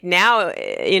now,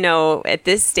 at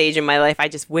this stage in my life, I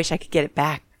just wish I could get it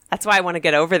back. That's why I want to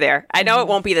get over there. I know it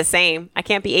won't be the same. I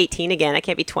can't be 18 again. I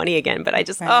can't be 20 again. But I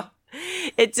just,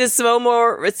 it's just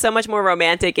it's so much more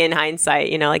romantic in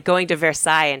hindsight, like going to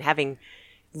Versailles and having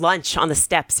lunch on the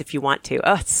steps if you want to.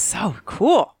 Oh, it's so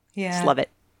cool. Yeah. Just love it.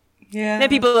 Yeah. And then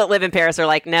people that live in Paris are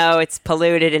like, no, it's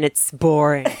polluted and it's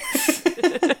boring.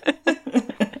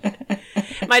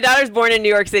 My daughter's born in New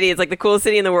York City. It's like the coolest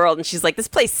city in the world. And she's like, this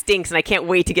place stinks and I can't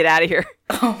wait to get out of here.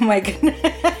 Oh my goodness.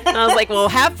 And I was like, well,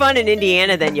 have fun in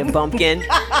Indiana then, you bumpkin.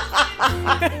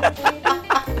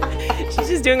 She's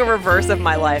just doing a reverse of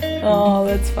my life. Oh,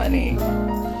 that's funny.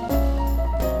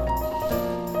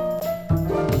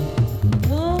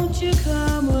 Won't you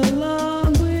come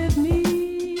along with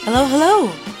me?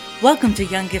 Hello. Welcome to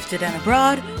Young, Gifted, and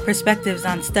Abroad, perspectives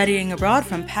on studying abroad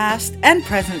from past and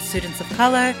present students of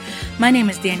color. My name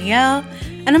is Danielle,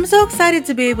 and I'm so excited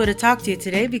to be able to talk to you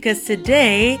today because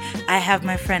today I have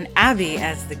my friend Abby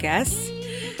as the guest.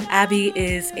 Abby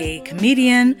is a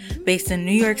comedian based in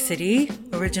New York City,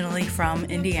 originally from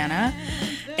Indiana.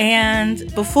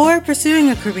 And before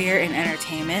pursuing a career in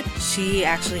entertainment, she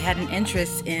actually had an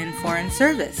interest in foreign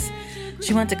service.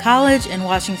 She went to college in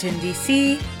Washington,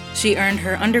 D.C., She earned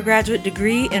her undergraduate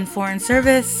degree in foreign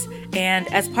service,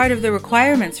 and as part of the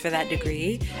requirements for that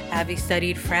degree, Abby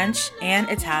studied French and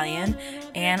Italian,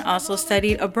 and also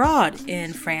studied abroad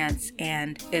in France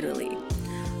and Italy.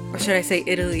 Or should I say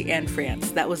Italy and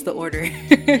France? That was the order.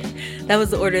 That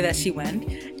was the order that she went.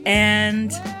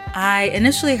 And I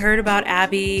initially heard about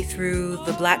Abby through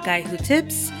The Black Guy Who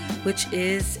Tips, which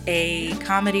is a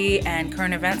comedy and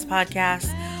current events podcast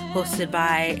hosted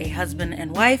by a husband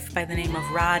and wife by the name of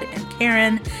Rod and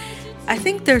Karen. I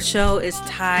think their show is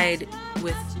tied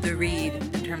with The Read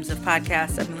in terms of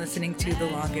podcasts I've been listening to the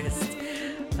longest.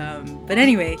 But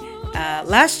anyway,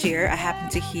 last year I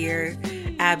happened to hear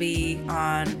Abby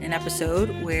on an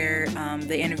episode where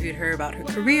they interviewed her about her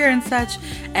career and such,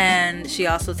 and she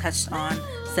also touched on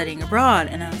studying abroad,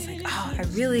 and I was like, oh, I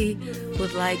really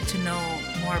would like to know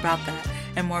more about that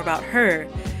and more about her.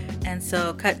 And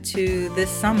so cut to this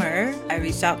summer, I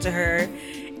reached out to her,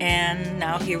 and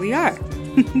now here we are.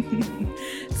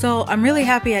 So I'm really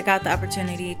happy I got the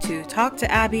opportunity to talk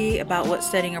to Abby about what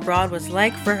studying abroad was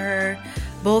like for her,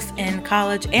 both in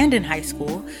college and in high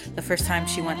school. The first time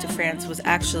she went to France was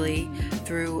actually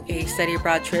through a study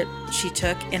abroad trip she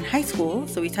took in high school,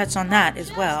 so we touched on that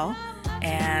as well.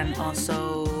 And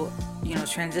also,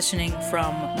 transitioning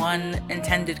from one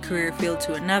intended career field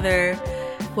to another,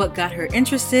 what got her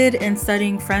interested in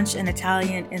studying French and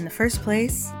Italian in the first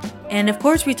place. And of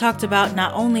course, we talked about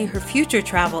not only her future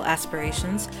travel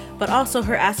aspirations, but also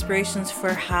her aspirations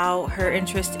for how her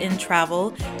interest in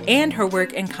travel and her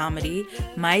work in comedy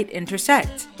might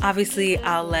intersect. Obviously,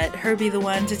 I'll let her be the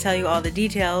one to tell you all the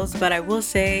details, but I will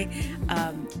say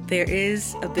there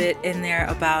is a bit in there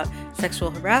about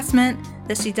sexual harassment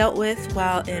that she dealt with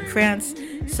while in France.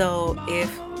 So if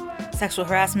sexual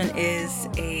harassment is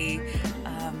a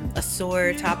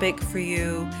sore topic for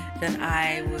you, then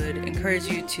I would encourage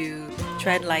you to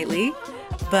tread lightly.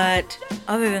 But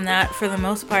other than that, for the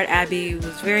most part, Abby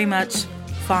was very much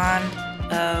fond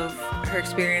of her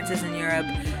experiences in Europe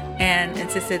and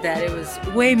insisted that it was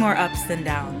way more ups than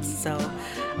downs. So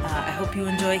I hope you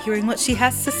enjoy hearing what she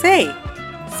has to say.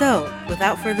 So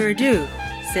without further ado,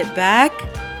 sit back,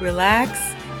 relax,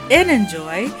 and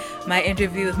enjoy my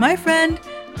interview with my friend,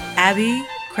 Abby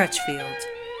Crutchfield.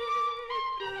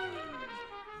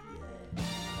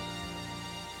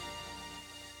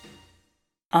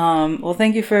 Well,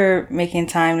 thank you for making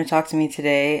time to talk to me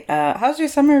today. How's your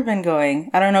summer been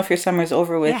going? I don't know if your summer's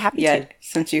over with yet,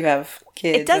 since you have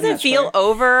kids. It doesn't feel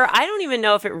over. I don't even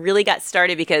know if it really got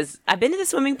started because I've been to the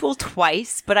swimming pool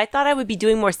twice, but I thought I would be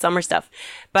doing more summer stuff.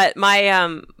 But I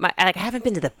haven't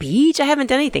been to the beach. I haven't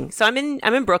done anything. So I'm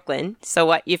in Brooklyn.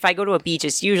 So if I go to a beach,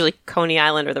 it's usually Coney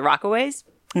Island or the Rockaways.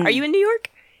 Mm. Are you in New York?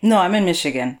 No, I'm in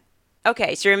Michigan.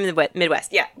 Okay, so you're in the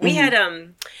Midwest. Yeah, we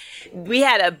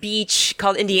had a beach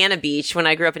called Indiana Beach when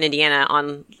I grew up in Indiana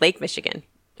on Lake Michigan.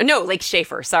 No, Lake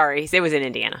Schaefer. Sorry, it was in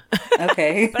Indiana.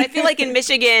 Okay, but I feel like in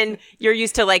Michigan you're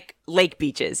used to like lake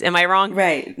beaches. Am I wrong?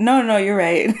 Right. No, you're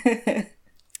right.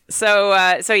 So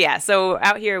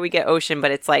out here we get ocean, but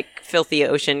it's like filthy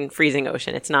ocean, freezing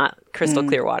ocean. It's not crystal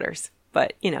clear waters.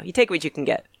 But you take what you can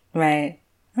get. Right.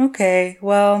 Okay.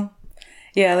 Well.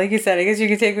 Yeah, like you said, I guess you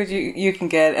can take what you can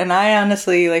get. And I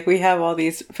honestly, we have all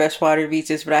these freshwater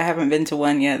beaches, but I haven't been to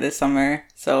one yet this summer.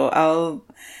 So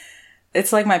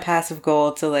it's like my passive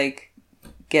goal to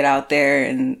get out there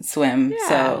and swim. Yeah.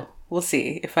 So we'll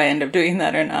see if I end up doing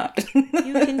that or not.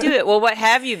 You can do it. Well, what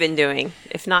have you been doing?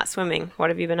 If not swimming, what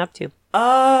have you been up to?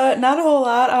 Not a whole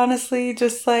lot, honestly.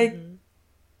 Just like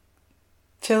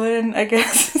chilling, I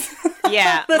guess.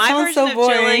 Yeah, my version of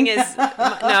chilling is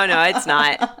no, it's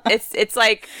not. It's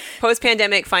like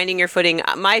post-pandemic finding your footing.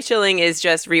 My chilling is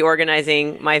just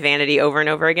reorganizing my vanity over and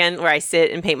over again, where I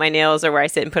sit and paint my nails or where I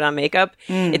sit and put on makeup.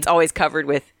 It's always covered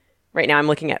with. Right now, I'm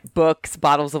looking at books,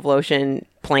 bottles of lotion,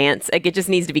 plants. Like, it just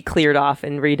needs to be cleared off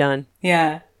and redone.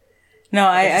 Yeah. No,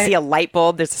 I see a light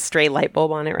bulb. There's a stray light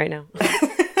bulb on it right now.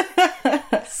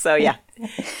 So yeah,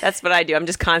 that's what I do. I'm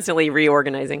just constantly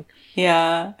reorganizing.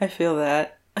 Yeah, I feel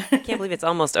that. I can't believe it's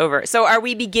almost over. So are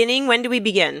we beginning? When do we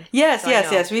begin?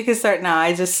 Yes. We can start now.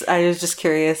 I was just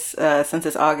curious, since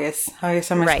it's August, how your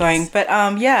summer's going. But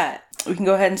yeah, we can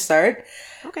go ahead and start.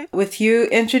 Okay. With you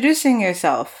introducing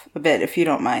yourself a bit, if you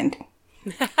don't mind.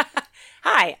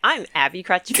 Hi, I'm Abby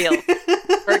Crutchfield.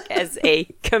 Work as a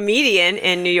comedian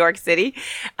in New York City.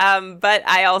 But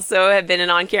I also have been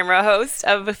an on-camera host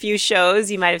of a few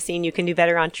shows. You might have seen You Can Do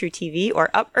Better on True TV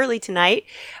or Up Early Tonight,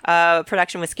 a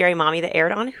production with Scary Mommy that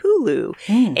aired on Hulu.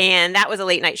 And that was a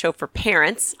late night show for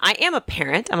parents. I am a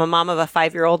parent. I'm a mom of a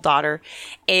 5-year-old daughter,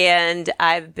 and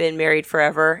I've been married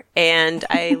forever. And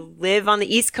I live on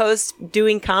the East Coast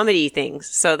doing comedy things.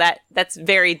 So that's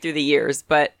varied through the years.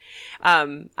 But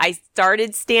I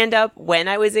started stand-up when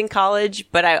I was in college,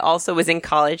 but I also was in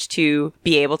college to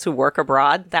be able to work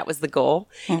abroad. That was the goal.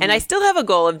 And I still have a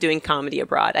goal of doing comedy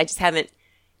abroad. I just haven't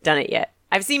done it yet.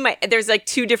 I've seen there's like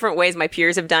 2 different ways my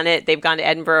peers have done it. They've gone to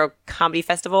Edinburgh Comedy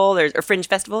Festival, or Fringe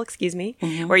Festival, excuse me,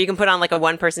 where you can put on like a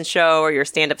 1-person show or your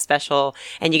stand-up special,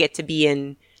 and you get to be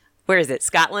in, where is it,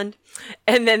 Scotland?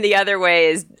 And then the other way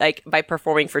is like by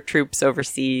performing for troops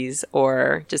overseas,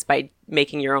 or just by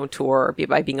making your own tour, or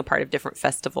by being a part of different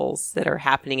festivals that are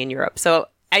happening in Europe. So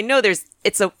I know there's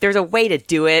a way to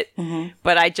do it,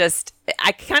 but I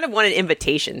kind of want an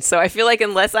invitation. So I feel like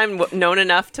unless I'm known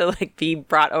enough to like be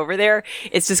brought over there,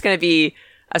 it's just going to be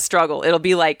a struggle. It'll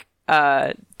be like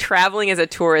traveling as a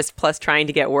tourist plus trying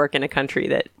to get work in a country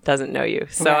that doesn't know you.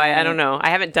 So I don't know. I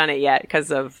haven't done it yet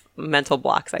because of mental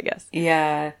blocks, I guess.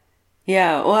 Yeah.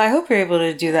 Well, I hope you're able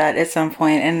to do that at some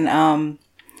point. And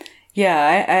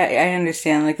yeah, I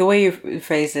understand. Like the way you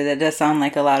phrased it does sound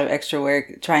like a lot of extra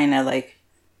work trying to like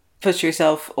push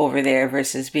yourself over there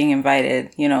versus being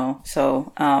invited, you know.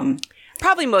 So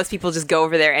probably most people just go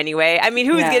over there anyway. I mean,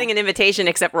 who's getting an invitation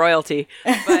except royalty,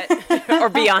 but or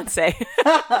Beyonce?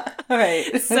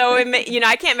 Right. So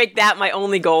I can't make that my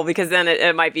only goal, because then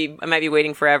I might be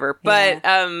waiting forever. But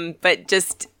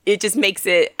it just makes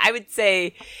it, I would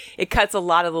say it cuts a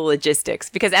lot of the logistics,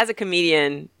 because as a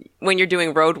comedian, when you're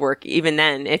doing road work, even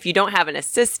then, if you don't have an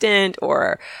assistant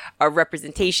or a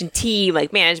representation team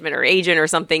like management or agent or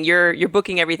something, you're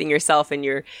booking everything yourself, and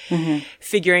you're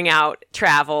figuring out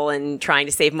travel and trying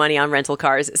to save money on rental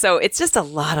cars. So it's just a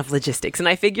lot of logistics. And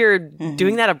I figured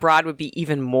doing that abroad would be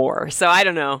even more. So I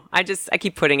don't know. I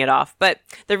keep putting it off. But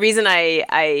the reason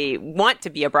I want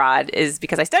to be abroad is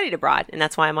because I studied abroad, and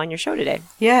that's why I'm on your show today.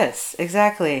 Yes,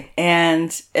 exactly.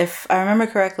 And if I remember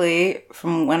correctly,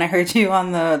 from when I heard you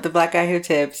on the Black Guy Who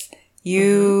Tips,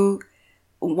 you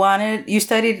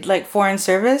studied like foreign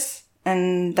service,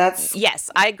 and that's... Yes,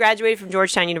 I graduated from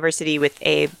Georgetown University with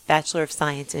a Bachelor of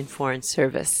Science in Foreign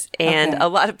Service. And a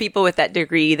lot of people with that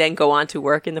degree then go on to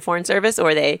work in the Foreign Service,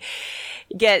 or they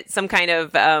get some kind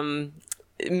of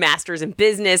master's in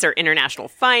business or international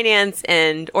finance,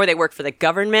 or they work for the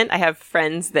government. I have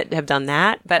friends that have done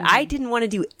that, but I didn't want to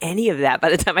do any of that by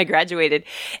the time I graduated.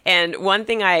 And one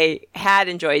thing I had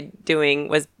enjoyed doing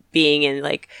was being in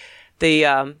like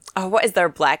the, what is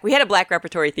their we had a black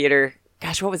repertory theater.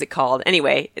 Gosh, what was it called?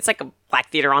 Anyway, it's like a black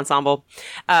theater ensemble.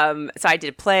 So I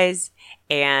did plays,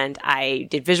 and I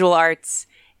did visual arts,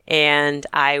 and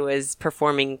I was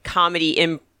performing comedy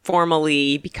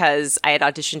informally because I had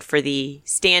auditioned for the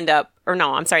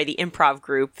the improv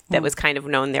group that was kind of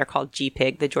known there called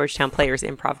GPIG, the Georgetown Players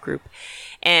Improv Group.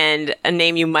 And a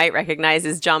name you might recognize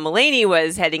is John Mulaney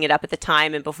was heading it up at the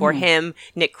time. And before him,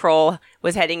 Nick Kroll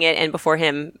was heading it. And before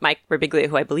him, Mike Birbiglia,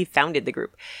 who I believe founded the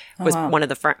group, was one of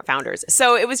the founders.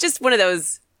 So it was just one of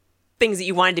those things that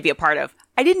you wanted to be a part of.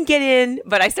 I didn't get in,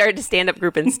 but I started a stand-up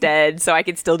group instead, so I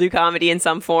could still do comedy in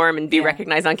some form and be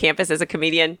recognized on campus as a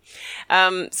comedian.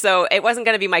 So it wasn't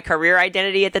going to be my career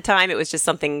identity at the time. It was just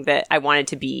something that I wanted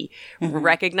to be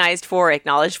recognized for,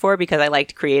 acknowledged for, because I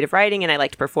liked creative writing and I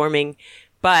liked performing.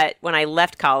 But when I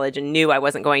left college and knew I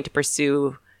wasn't going to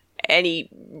pursue any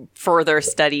further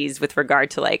studies with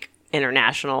regard to like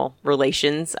international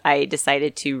relations, I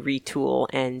decided to retool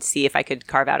and see if I could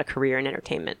carve out a career in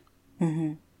entertainment.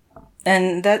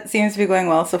 And that seems to be going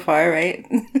well so far, right?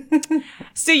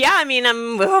 So yeah, I mean,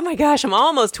 oh my gosh, I'm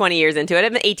almost 20 years into it.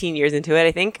 I'm 18 years into it,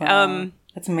 I think. Wow.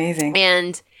 That's amazing.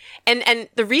 And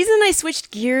the reason I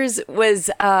switched gears was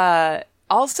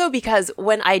also because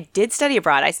when I did study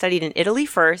abroad, I studied in Italy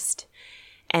first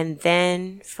and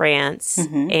then France.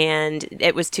 And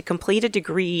it was to complete a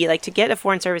degree, like to get a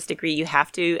foreign service degree, you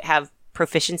have to have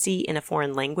proficiency in a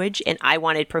foreign language. And I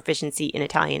wanted proficiency in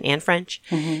Italian and French.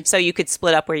 So you could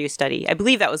split up where you study. I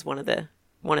believe that was one of the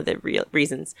real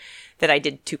reasons that I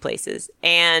did two places,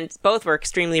 and both were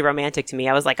extremely romantic to me.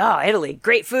 I was like, oh, Italy,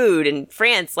 great food, and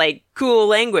France, like cool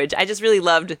language. I just really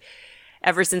loved,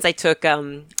 ever since I took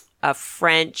a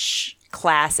French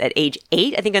class at age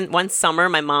 8. I think one summer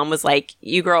my mom was like,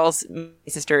 you girls, my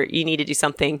sister, you need to do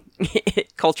something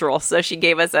cultural. So she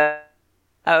gave us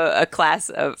a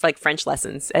class of like French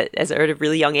lessons at a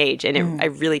really young age, and I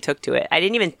really took to it. I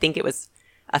didn't even think it was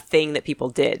a thing that people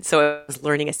did. So I was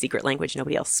learning a secret language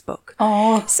nobody else spoke.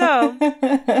 Oh. So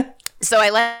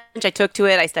I took to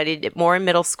it. I studied it more in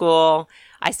middle school.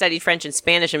 I studied French and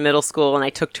Spanish in middle school, and I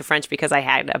took to French because I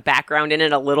had a background in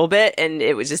it a little bit, and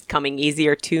it was just coming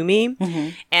easier to me.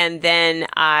 And then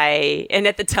and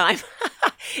at the time,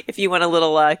 if you want a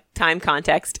little time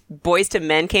context, Boyz II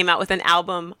Men came out with an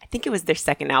album. I think it was their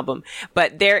second album,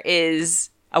 but there is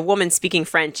a woman speaking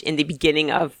French in the beginning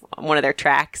of one of their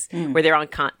tracks where they're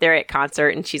at concert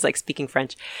and she's like speaking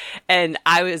French. And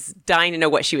I was dying to know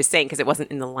what she was saying because it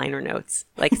wasn't in the liner notes.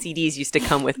 Like CDs used to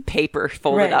come with paper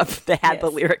folded up that had the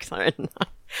lyrics on it.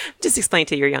 Just explain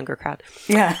to your younger crowd.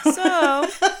 Yeah.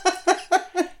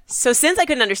 So since I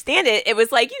couldn't understand it, it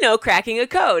was like, cracking a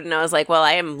code. And I was like, well,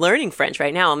 I am learning French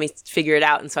right now. Let me figure it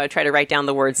out. And so I try to write down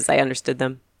the words as I understood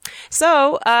them.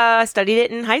 So I studied it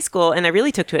in high school, and I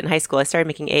really took to it in high school. I started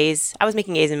making A's. I was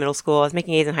making A's in middle school. I was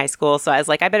making A's in high school. So I was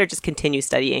like, I better just continue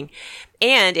studying.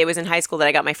 And it was in high school that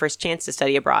I got my first chance to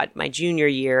study abroad, my junior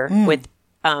year with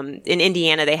in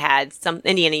Indiana. They had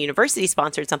Indiana University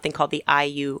sponsored something called the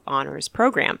IU Honors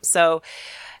Program. So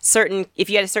if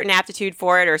you had a certain aptitude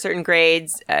for it or certain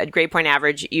grades, grade point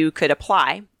average, you could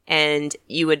apply. And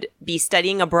you would be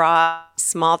studying abroad,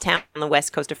 small town on the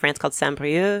west coast of France called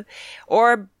Saint-Brieuc,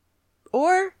 or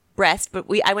Brest, but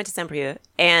I went to Saint-Brieuc.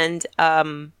 And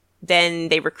then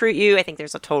they recruit you. I think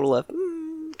there's a total of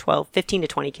 15 to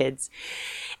 20 kids.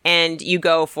 And you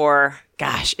go for,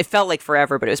 gosh, it felt like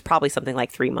forever, but it was probably something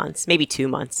like 3 months, maybe 2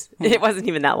 months. It wasn't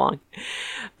even that long.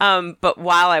 But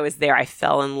while I was there, I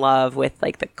fell in love with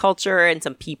like the culture and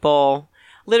some people,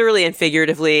 literally and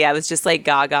figuratively. I was just like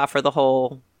gaga for the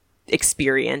whole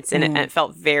experience, and it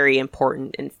felt very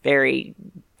important and very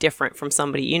different from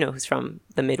somebody who's from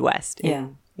the Midwest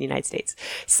in the United States.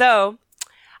 So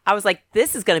I was like,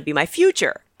 this is going to be my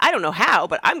future. I don't know how,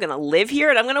 but I'm going to live here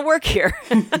and I'm going to work here.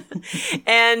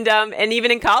 And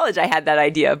even in college I had that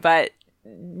idea, but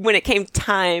when it came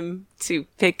time to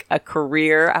pick a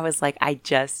career, I was like, I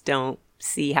just don't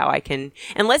see how I can,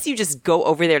 unless you just go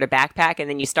over there to backpack and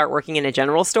then you start working in a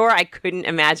general store. I couldn't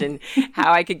imagine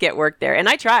how I could get work there. And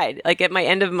I tried. Like at my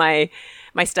end of my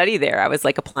study there, I was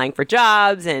like applying for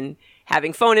jobs and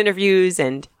having phone interviews,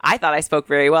 and I thought I spoke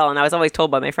very well. And I was always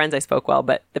told by my friends I spoke well,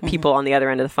 but the people on the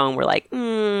other end of the phone were like,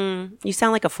 you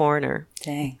sound like a foreigner.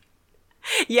 Dang.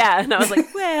 Yeah. And I was like,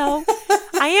 well,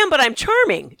 I am, but I'm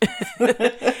charming.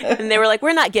 And they were like,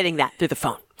 we're not getting that through the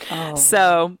phone. Oh.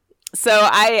 So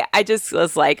I just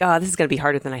was like, oh, this is going to be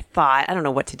harder than I thought. I don't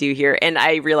know what to do here. And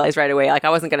I realized right away, like I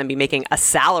wasn't going to be making a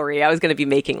salary. I was going to be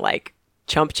making like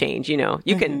chump change. You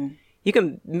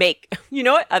can make,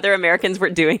 what other Americans were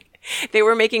doing? They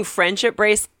were making friendship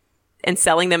bracelets and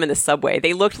selling them in the subway.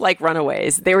 They looked like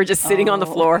runaways. They were just sitting on the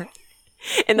floor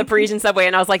in the Parisian subway.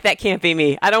 And I was like, that can't be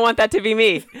me. I don't want that to be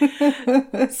me.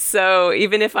 So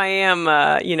even if I am,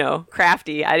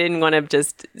 crafty, I didn't want to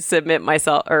just submit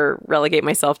myself or relegate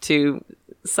myself to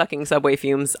sucking subway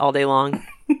fumes all day long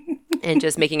and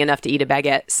just making enough to eat a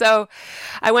baguette. So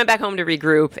I went back home to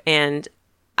regroup, and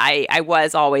I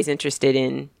was always interested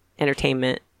in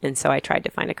entertainment. And so I tried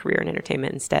to find a career in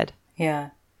entertainment instead.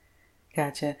 Yeah.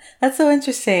 Gotcha. That's so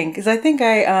interesting, because I think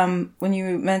when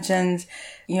you mentioned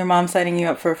your mom signing you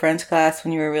up for a French class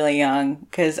when you were really young,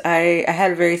 because I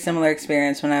had a very similar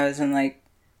experience when I was in I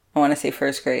want to say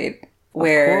first grade,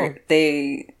 where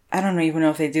I don't even know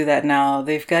if they do that now.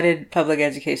 They've gutted public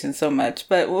education so much.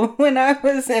 But when I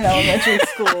was in elementary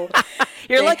school...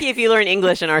 You're lucky if you learn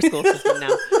English in our school system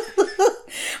now.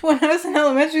 When I was in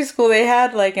elementary school, they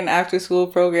had like an after school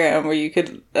program where you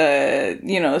could,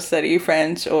 study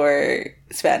French or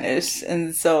Spanish.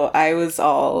 And so I was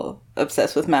all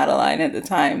obsessed with Madeline at the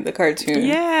time, the cartoon.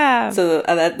 Yeah. So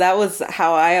that was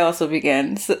how I also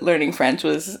began learning French,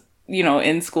 was,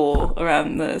 in school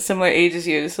around the similar age as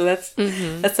you. So that's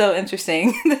so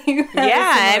interesting. That you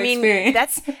had a similar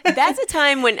experience. that's a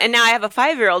time when, and now I have a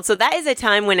 5-year-old. So that is a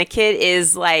time when a kid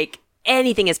is like,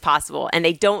 anything is possible and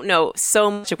they don't know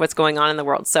so much of what's going on in the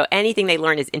world. So anything they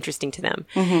learn is interesting to them.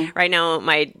 Right now,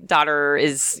 my daughter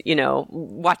is,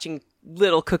 watching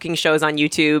little cooking shows on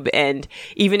YouTube. And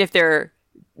even if they're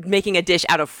making a dish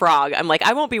out of frog, I'm like,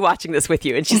 I won't be watching this with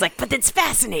you. And she's like, but that's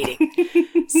fascinating.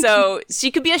 So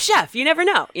she could be a chef. You never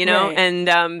know, Right.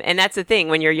 And that's the thing.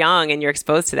 When you're young and you're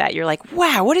exposed to that, you're like,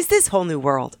 wow, what is this whole new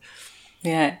world?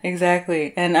 Yeah,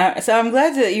 exactly. And so I'm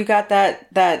glad that you got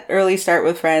that early start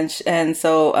with French. And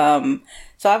so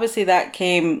obviously that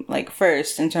came like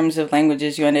first in terms of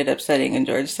languages you ended up studying in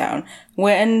Georgetown.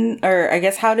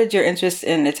 How did your interest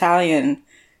in Italian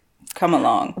come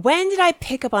along? When did I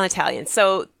pick up on Italian?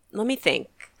 So let me think,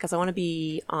 because I want to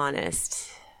be honest.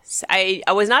 So I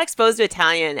was not exposed to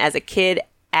Italian as a kid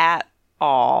at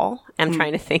all. I'm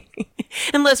trying to think.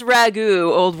 Unless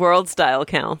ragu, old world style,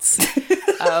 counts.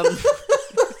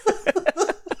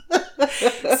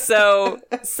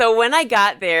 So when I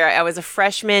got there, I was a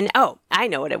freshman. Oh, I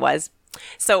know what it was.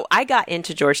 So I got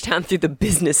into Georgetown through the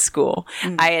business school.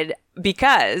 I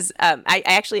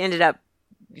actually ended up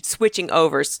switching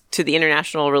over to the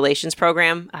international relations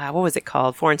program. What was it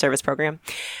called? Foreign service program.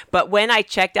 But when I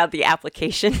checked out the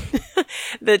application,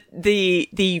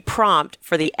 the prompt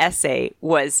for the essay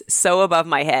was so above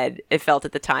my head, it felt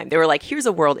at the time. They were like, here's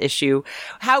a world issue.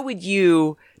 How would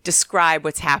you describe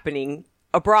what's happening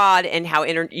abroad and how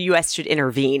U.S. should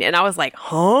intervene? And I was like,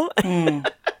 huh?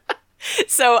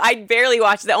 So I barely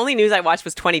watched. The only news I watched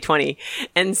was 2020.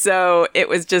 And so it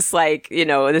was just like,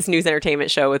 this news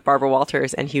entertainment show with Barbara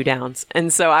Walters and Hugh Downs.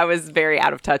 And so I was very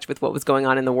out of touch with what was going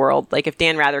on in the world. Like if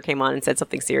Dan Rather came on and said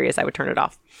something serious, I would turn it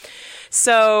off.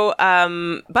 So,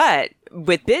 but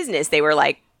with business, they were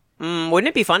like, wouldn't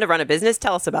it be fun to run a business?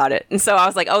 Tell us about it. And so I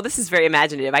was like, oh, this is very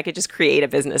imaginative. I could just create a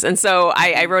business. And so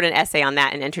I wrote an essay on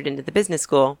that and entered into the business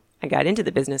school. I got into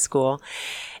the business school.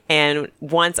 And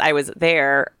once I was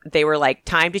there, they were like,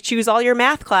 time to choose all your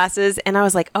math classes. And I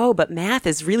was like, oh, but math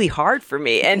is really hard for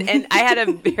me. And I had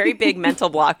a very big mental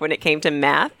block when it came to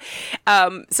math.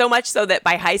 So much so that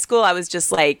by high school, I was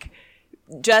just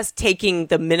taking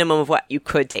the minimum of what you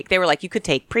could take. They were like, you could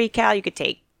take pre-cal, you could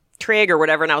take trig or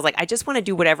whatever. And I was like, I just want to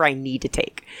do whatever I need to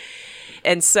take.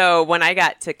 And so when I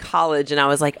got to college and I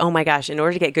was like, oh my gosh, in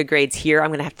order to get good grades here, I'm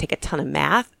going to have to take a ton of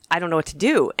math. I don't know what to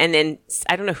do. And then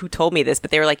I don't know who told me this, but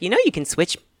they were like, you can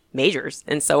switch majors.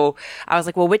 And so I was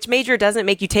like, well, which major doesn't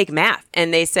make you take math?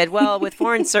 And they said, well, with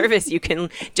foreign service, you can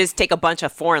just take a bunch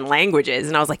of foreign languages.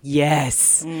 And I was like,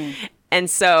 yes. And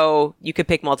so you could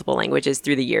pick multiple languages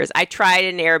through the years. I tried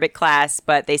an Arabic class,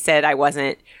 but they said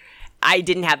I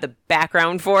didn't have the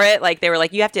background for it. Like they were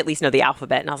like, you have to at least know the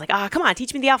alphabet. And I was like, come on,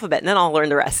 teach me the alphabet and then I'll learn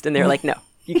the rest. And they were like, no,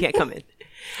 you can't come in.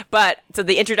 But so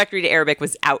the introductory to Arabic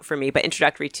was out for me, but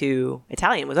introductory to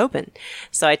Italian was open.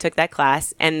 So I took that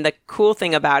class. And the cool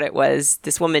thing about it was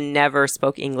this woman never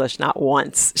spoke English, not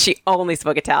once. She only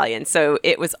spoke Italian. So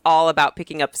it was all about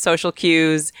picking up social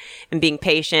cues and being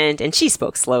patient. And she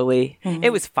spoke slowly.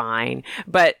 It was fine.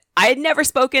 But I had never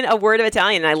spoken a word of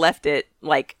Italian and I left it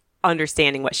like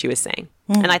understanding what she was saying.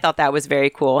 And I thought that was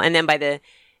very cool. And then by the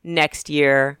next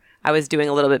year, I was doing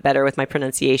a little bit better with my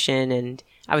pronunciation and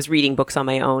I was reading books on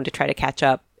my own to try to catch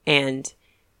up. And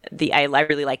I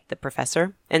really liked the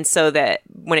professor. And so that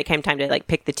when it came time to like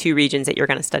pick the 2 regions that you're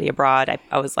going to study abroad,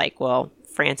 I was like, well,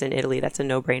 France and Italy, that's a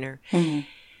no-brainer. And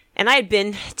I had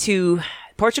been to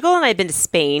Portugal and I had been to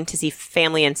Spain to see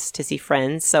family and to see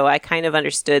friends. So I kind of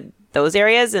understood those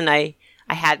areas and I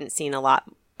hadn't seen a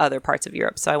lot other parts of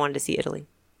Europe. So I wanted to see Italy.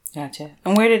 Gotcha.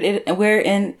 And where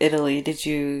in Italy did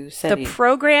you study? The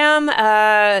program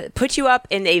put you up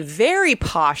in a very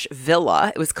posh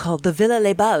villa. It was called the Villa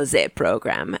Le Balze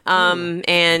program, and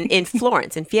in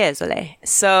Florence, in Fiesole.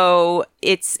 So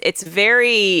it's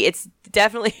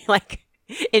definitely like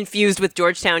infused with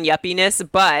Georgetown yuppiness,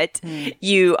 but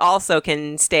you also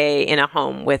can stay in a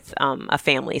home with a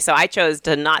family. So I chose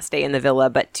to not stay in the villa,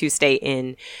 but to stay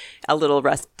in a little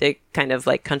rustic kind of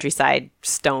like countryside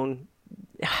stone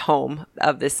home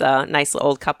of this nice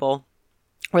old couple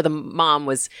where the mom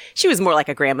was more like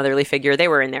a grandmotherly figure. They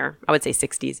were in their, I would say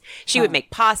 60s. She would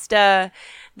make pasta.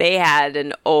 They had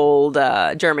an old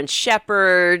German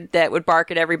shepherd that would bark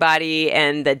at everybody.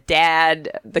 And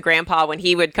the grandpa, when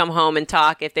he would come home and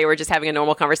talk, if they were just having a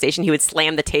normal conversation, he would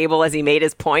slam the table as he made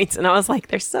his points. And I was like,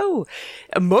 they're so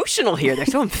emotional here. They're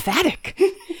so emphatic.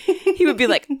 He would be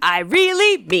like, I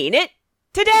really mean it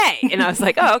today. And I was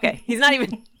like, oh, okay. He's not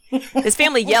even This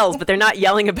family yells, but they're not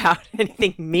yelling about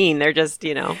anything mean. They're just,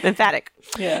 emphatic.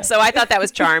 Yeah. So I thought that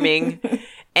was charming.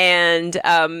 And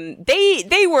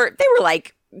they were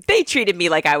like, they treated me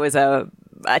like I was a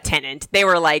tenant. They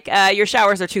were like, your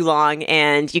showers are too long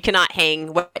and you cannot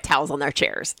hang wet towels on their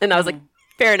chairs. And I was like,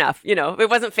 fair enough. It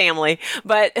wasn't family,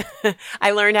 but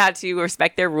I learned how to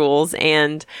respect their rules,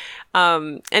 and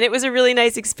it was a really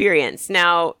nice experience.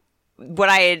 Now, what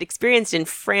I had experienced in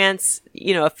France,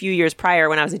 a few years prior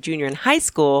when I was a junior in high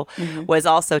school, was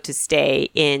also to stay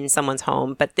in someone's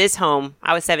home. But this home,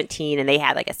 I was 17 and they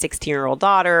had like a 16-year-old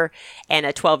daughter and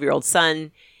a 12-year-old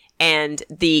son. And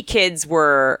the kids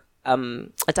were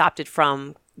adopted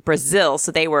from Brazil,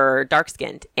 so they were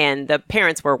dark-skinned, and the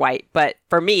parents were white. But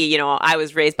for me, I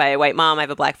was raised by a white mom. I have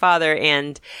a black father,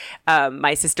 and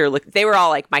my sister they were all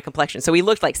like my complexion. So we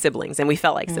looked like siblings, and we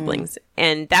felt like siblings.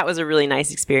 And that was a really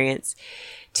nice experience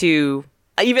to,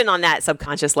 even on that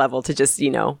subconscious level, to just,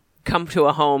 come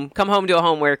home to a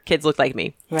home where kids looked like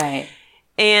me. Right.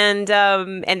 And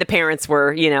the parents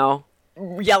were,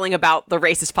 yelling about the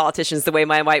racist politicians the way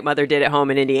my white mother did at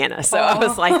home in Indiana. So I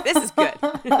was like, this is good.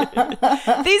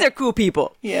 These are cool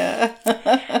people. Yeah.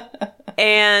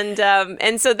 And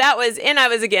so that was, and I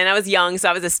was young, so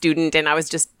I was a student, and I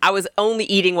was only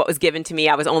eating what was given to me.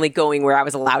 I was only going where I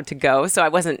was allowed to go. So I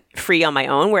wasn't free on my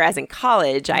own. Whereas in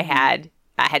college, I had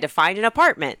to find an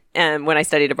apartment when I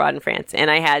studied abroad in France,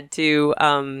 and I had to,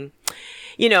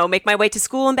 make my way to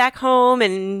school and back home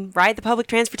and ride the public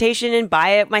transportation and buy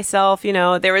it myself.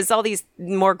 There was all these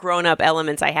more grown-up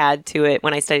elements I had to it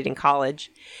when I studied in college.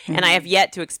 And I have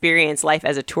yet to experience life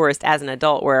as a tourist as an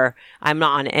adult where I'm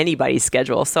not on anybody's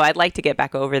schedule. So I'd like to get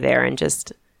back over there and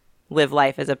just live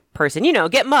life as a person,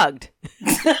 get mugged.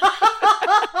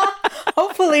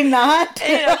 Hopefully not.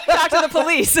 Talk to the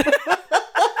police.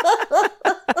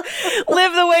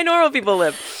 Live the way normal people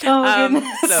live. Oh,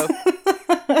 goodness.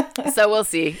 So we'll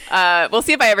see. We'll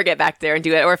see if I ever get back there and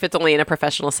do it, or if it's only in a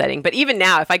professional setting. But even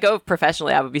now, if I go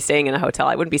professionally, I would be staying in a hotel.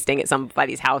 I wouldn't be staying at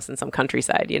somebody's house in some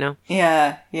countryside,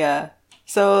 Yeah, yeah.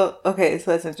 So, okay,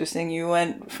 so that's interesting. You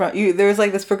went there was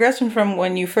like this progression from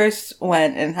when you first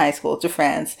went in high school to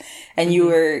France, and you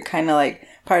were kind of like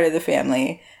part of the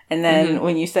family. And then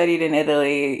when you studied in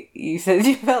Italy, you said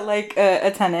you felt like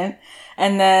a tenant.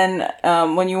 And then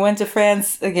when you went to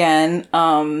France again,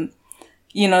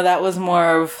 that was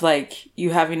more of like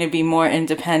you having to be more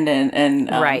independent and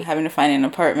having to find an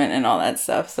apartment and all that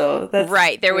stuff. So that's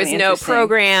right. There really was no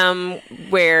program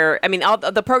where,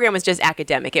 the program was just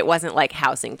academic. It wasn't like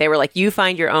housing. They were like, you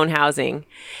find your own housing.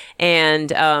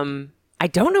 And I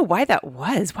don't know why that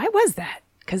was. Why was that?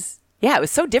 Because it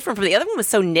was so different from the other one. Was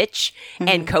so niche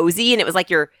and cozy, and it was like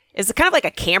it's kind of like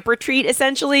a camp retreat,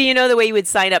 essentially, the way you would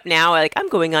sign up now. Like, I'm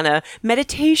going on a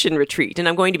meditation retreat and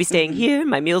I'm going to be staying here.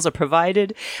 My meals are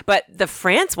provided. But the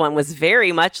France one was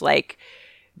very much like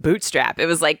bootstrap. It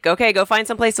was like, okay, go find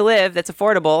some place to live that's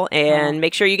affordable and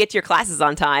make sure you get to your classes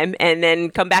on time and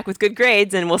then come back with good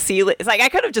grades and we'll see you. It's like I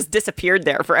could have just disappeared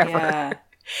there forever. Yeah.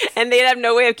 And they'd have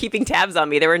no way of keeping tabs on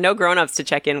me. There were no grown-ups to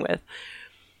check in with.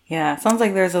 Yeah, sounds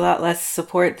like there's a lot less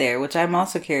support there, which I'm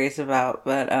also curious about.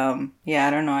 But I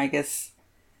don't know. I guess,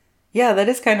 that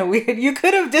is kind of weird. You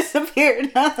could have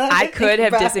disappeared. I could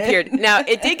have disappeared. Now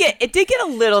it did get a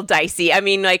little dicey. I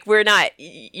mean, like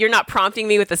you're not prompting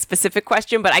me with a specific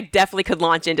question, but I definitely could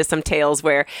launch into some tales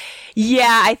where,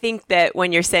 I think that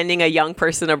when you're sending a young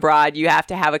person abroad, you have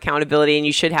to have accountability, and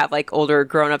you should have like older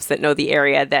grown-ups that know the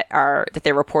area that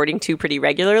they're reporting to pretty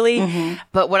regularly.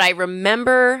 But what I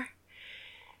remember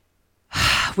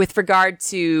with regard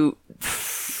to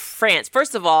France,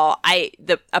 first of all, a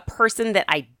person that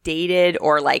I dated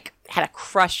or like had a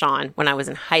crush on when I was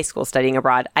in high school studying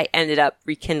abroad, I ended up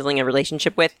rekindling a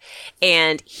relationship with,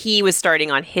 and he was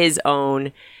starting on his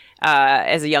own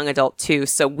as a young adult too.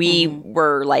 So we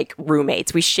were like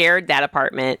roommates. We shared that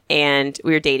apartment and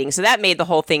we were dating. So that made the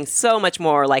whole thing so much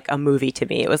more like a movie to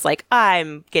me. It was like,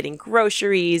 I'm getting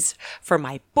groceries for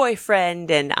my boyfriend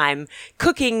and I'm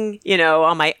cooking,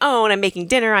 on my own. I'm making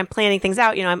dinner. I'm planning things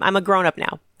out. I'm a grown up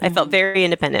now. I felt very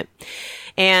independent.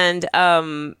 And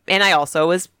I also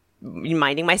was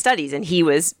minding my studies, and he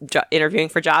was interviewing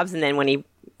for jobs. And then when he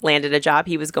landed a job,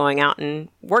 he was going out and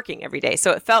working every day. So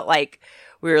it felt like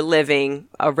we were living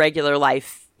a regular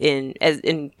life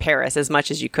in Paris as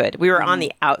much as you could. We were on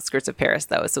the outskirts of Paris,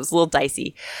 though, so it was a little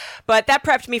dicey. But that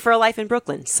prepped me for a life in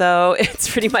Brooklyn. So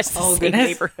it's pretty much the same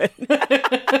neighborhood.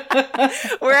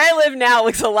 Where I live now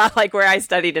looks a lot like where I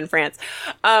studied in France.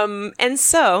 And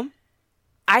so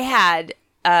I had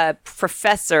a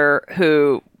professor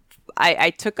who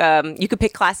I took, you could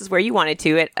pick classes where you wanted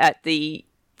to at the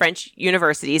French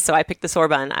universities. So I picked the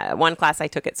Sorbonne. One class I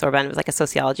took at Sorbonne was like a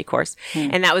sociology course.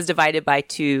 And that was divided by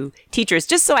 2 teachers,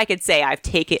 just so I could say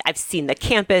I've seen the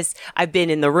campus, I've been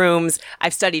in the rooms,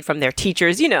 I've studied from their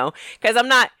teachers, because I'm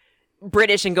not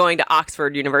British and going to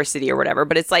Oxford University or whatever.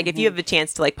 But it's like, if you have a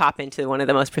chance to like pop into one of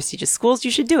the most prestigious schools,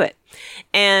 you should do it.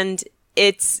 And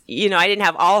it's, I didn't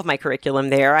have all of my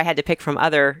curriculum there. I had to pick from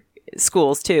other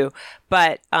schools too.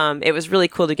 But it was really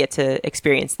cool to get to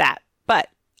experience that. But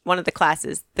one of the class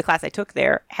I took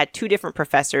there had 2 different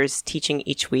professors teaching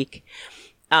each week.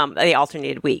 They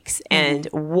alternated weeks. And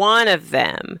one of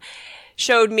them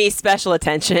showed me special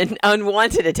attention,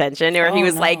 unwanted attention, or he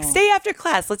was like, stay after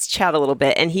class, let's chat a little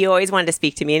bit. And he always wanted to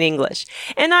speak to me in English.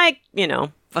 And I,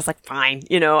 was like, fine.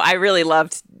 I really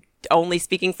loved only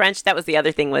speaking French. That was the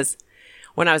other thing was,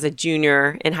 when I was a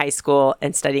junior in high school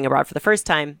and studying abroad for the first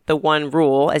time, the one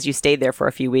rule, as you stayed there for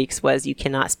a few weeks, was you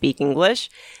cannot speak English.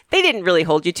 They didn't really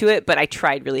hold you to it, but I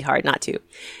tried really hard not to.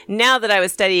 Now that I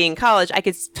was studying college, I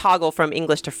could toggle from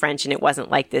English to French, and it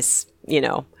wasn't like this,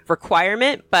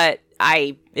 requirement, but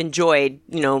I enjoyed,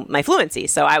 my fluency.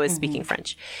 So I was speaking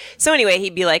French. So anyway,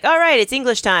 he'd be like, all right, it's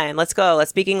English time. Let's go.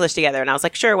 Let's speak English together. And I was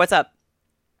like, sure, what's up?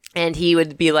 And he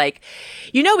would be like,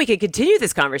 we could continue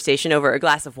this conversation over a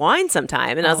glass of wine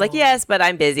sometime. And I was like, yes, but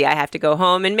I'm busy. I have to go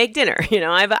home and make dinner.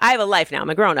 I have a life now. I'm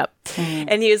a grown up.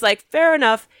 And he was like, fair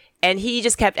enough. And he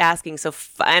just kept asking.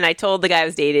 And I told the guy I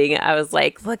was dating, I was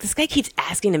like, look, this guy keeps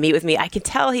asking to meet with me. I can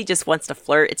tell he just wants to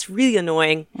flirt. It's really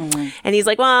annoying. And he's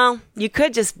like, well, you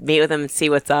could just meet with him and see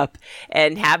what's up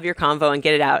and have your convo and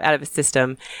get it out of his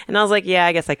system. And I was like, yeah,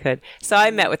 I guess I could. So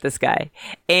I met with this guy,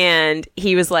 and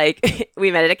he was like, we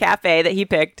met at a cafe that he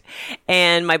picked,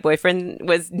 and my boyfriend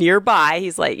was nearby.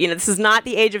 He's like, this is not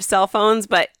the age of cell phones,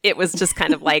 but it was just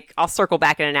kind of like, I'll circle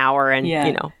back in an hour. And,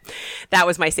 that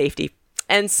was my safety.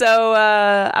 And so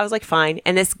I was like, fine.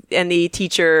 And the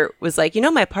teacher was like,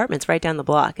 my apartment's right down the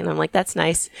block. And I'm like, that's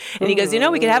nice. And he goes, we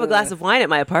could have a glass of wine at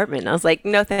my apartment. And I was like,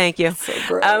 no, thank you. So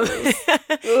gross.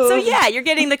 So yeah, you're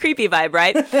getting the creepy vibe,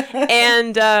 right?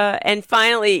 And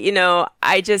finally,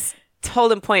 I just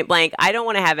told him point blank, I don't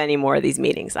want to have any more of these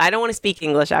meetings. I don't want to speak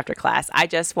English after class. I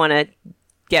just want to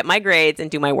get my grades and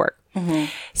do my work.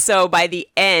 So by the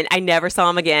end, I never saw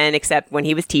him again, except when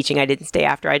he was teaching. I didn't stay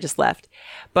after. I just left.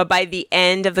 But by the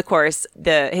end of the course,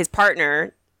 his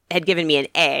partner had given me an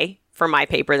A for my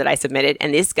paper that I submitted,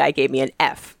 and this guy gave me an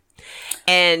F.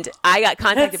 And I got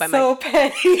contacted by my... so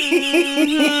petty.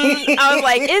 I was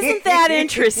like, isn't that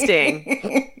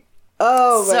interesting?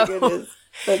 Oh, my goodness.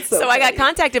 So I got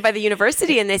contacted by the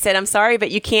university, and they said, I'm sorry,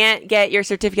 but you can't get your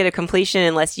certificate of completion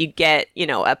unless you get,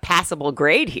 a passable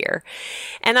grade here.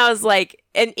 And I was like,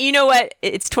 and you know what?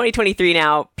 It's 2023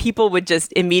 now. People would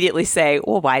just immediately say,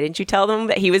 well, why didn't you tell them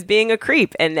that he was being a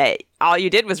creep and that all you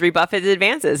did was rebuff his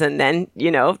advances, and then,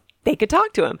 they could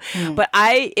talk to him. But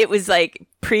it was like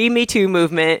pre-Me Too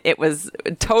movement. It was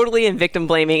totally in victim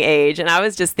blaming age. And I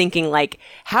was just thinking like,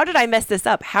 how did I mess this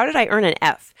up? How did I earn an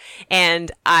F?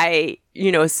 And I,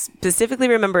 specifically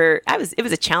remember it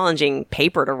was a challenging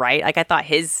paper to write. Like I thought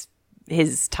his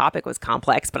topic was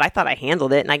complex, but I thought I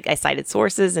handled it, and I cited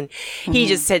sources, and he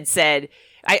just had said,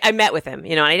 I met with him,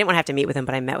 and I didn't want to have to meet with him,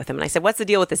 but I met with him, and I said, what's the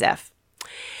deal with this F?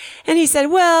 And he said,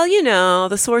 well,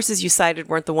 the sources you cited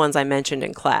weren't the ones I mentioned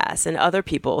in class, and other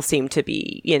people seem to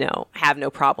be, have no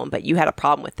problem, but you had a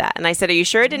problem with that. And I said, are you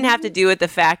sure it didn't have to do with the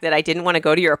fact that I didn't want to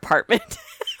go to your apartment?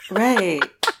 Right.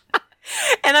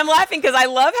 And I'm laughing because I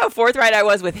love how forthright I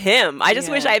was with him. I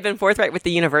just wish I had been forthright with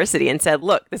the university and said,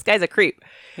 look, this guy's a creep.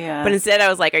 Yeah. But instead I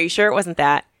was like, are you sure it wasn't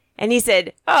that? And he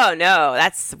said, oh, no,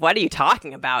 what are you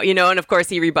talking about? And of course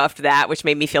he rebuffed that, which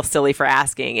made me feel silly for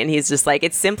asking. And he's just like,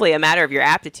 it's simply a matter of your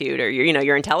aptitude or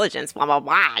your intelligence, blah, blah,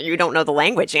 blah. You don't know the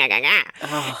language.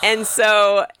 Oh. And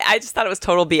so I just thought it was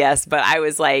total BS. But I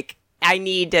was like, I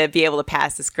need to be able to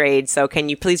pass this grade, so can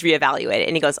you please reevaluate it?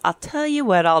 And he goes, I'll tell you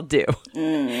what I'll do.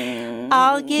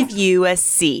 I'll give you a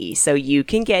C so you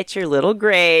can get your little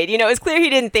grade. It's clear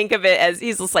he didn't think of it as,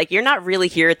 he's just like, you're not really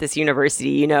here at this university,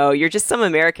 you're just some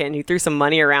American who threw some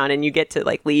money around and you get to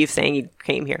like leave saying you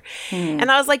came here.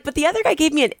 And I was like, but the other guy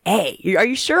gave me an A. Are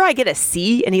you sure I get a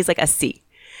C? And he's like, a C.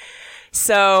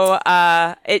 So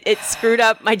it screwed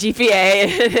up my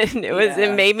GPA, and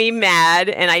it made me mad,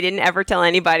 and I didn't ever tell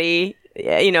anybody,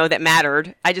 that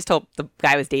mattered. I just told the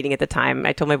guy I was dating at the time.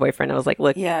 I told my boyfriend, I was like,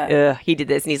 look, he did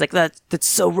this, and he's like, that's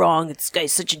so wrong. This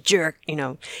guy's such a jerk.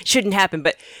 Shouldn't happen.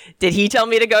 But did he tell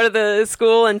me to go to the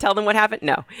school and tell them what happened?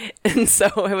 No. And so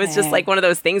it was just like one of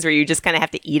those things where you just kind of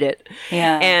have to eat it.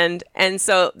 Yeah. And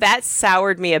so that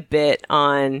soured me a bit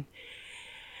on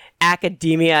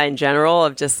academia in general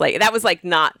of just like, that was like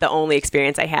not the only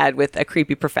experience I had with a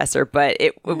creepy professor, but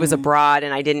it was abroad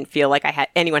and I didn't feel like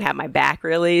anyone had my back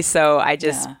really. So I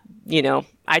just,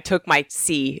 I took my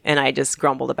C and I just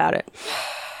grumbled about it.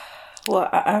 Well,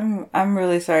 I'm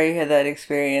really sorry you had that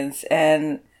experience.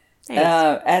 And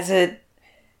as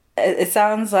it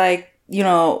sounds like,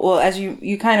 well, as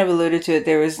you kind of alluded to it,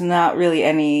 there was not really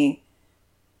any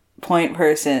point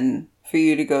person for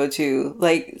you to go to,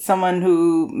 like someone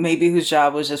whose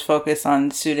job was just focused on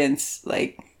students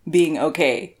like being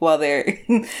okay while they're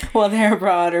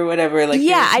abroad or whatever. Like,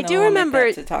 I do remember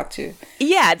like to talk to.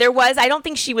 Yeah, there was. I don't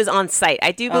think she was on site.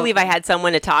 I do believe I had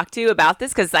someone to talk to about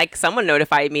this because like someone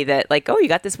notified me that like, oh, you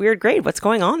got this weird grade. What's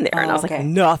going on there? And I was like,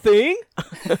 nothing.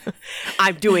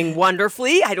 I'm doing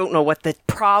wonderfully. I don't know what the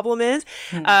problem is.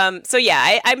 So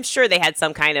yeah, I'm sure they had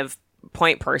some kind of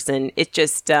point person. It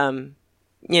just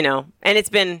and it's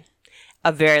been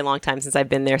a very long time since I've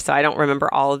been there, so I don't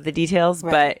remember all of the details,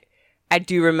 but I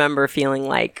do remember feeling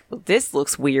like, this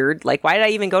looks weird. Like, why did I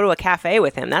even go to a cafe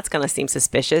with him? That's going to seem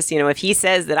suspicious. If he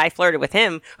says that I flirted with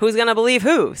him, who's going to believe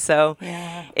who? So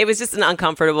it was just an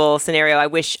uncomfortable scenario.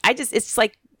 It's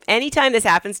like, anytime this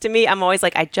happens to me, I'm always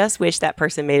like, I just wish that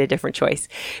person made a different choice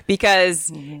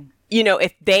because,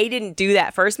 if they didn't do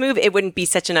that first move, it wouldn't be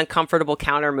such an uncomfortable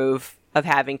counter move of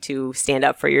having to stand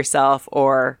up for yourself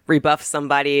or rebuff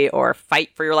somebody or fight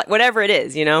for your life, whatever it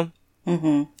is,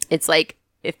 It's like,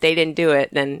 if they didn't do it,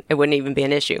 then it wouldn't even be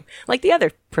an issue. Like the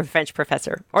other French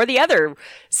professor or the other,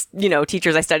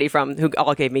 teachers I studied from who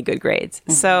all gave me good grades.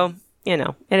 So,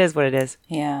 it is what it is.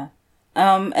 Yeah.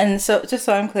 And so just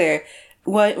so I'm clear,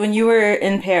 when you were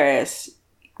in Paris,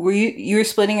 you were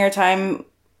splitting your time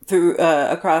through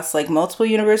across like multiple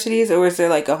universities, or was there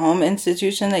like a home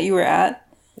institution that you were at?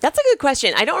 That's a good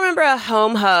question. I don't remember a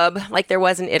home hub like there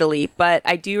was in Italy, but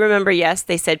I do remember, yes,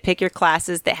 they said pick your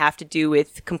classes that have to do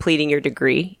with completing your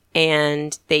degree.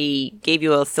 And they gave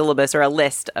you a syllabus or a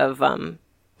list of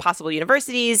possible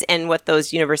universities and what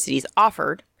those universities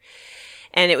offered.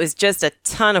 And it was just a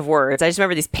ton of words. I just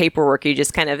remember these paperwork. You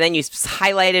just then you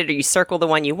highlight it or you circle the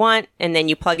one you want, and then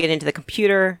you plug it into the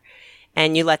computer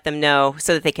and you let them know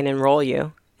so that they can enroll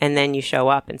you. And then you show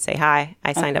up and say, hi,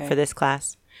 I signed up for this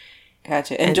class.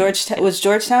 Gotcha. And was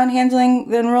Georgetown handling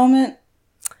the enrollment?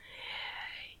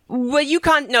 Well, you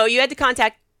had to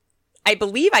contact, I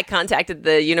believe I contacted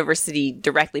the university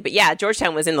directly, but yeah,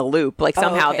 Georgetown was in the loop. Like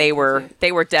somehow they were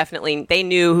definitely, they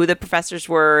knew who the professors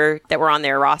were that were on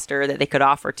their roster that they could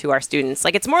offer to our students.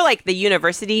 Like it's more like the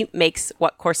university makes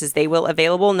what courses they will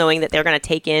available, knowing that they're going to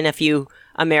take in a few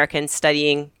Americans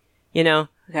studying,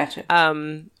 Gotcha.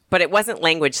 But it wasn't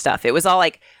language stuff. It was all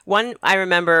like, one I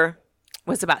remember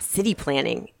was about city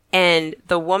planning, and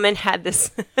the woman had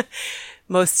this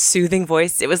most soothing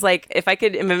voice. It was like, if I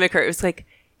could mimic her, it was like,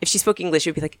 if she spoke English, it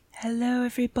would be like, hello,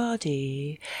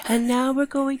 everybody. And now we're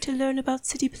going to learn about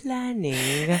city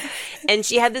planning. And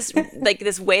she had this, like,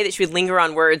 this way that she would linger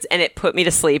on words, and it put me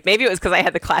to sleep. Maybe it was because I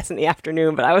had the class in the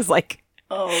afternoon, but I was like,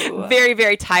 very,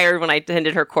 very tired when I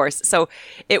attended her course. So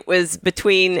it was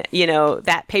between,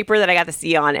 that paper that I got the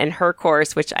C on and her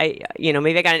course, which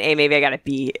maybe I got an A, maybe I got a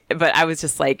B, but I was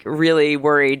just like really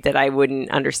worried that I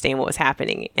wouldn't understand what was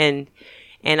happening. And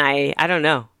I don't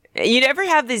know. You ever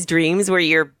have these dreams where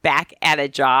you're back at a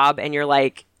job and you're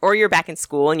like, or you're back in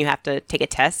school and you have to take a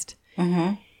test?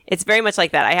 Mm-hmm. It's very much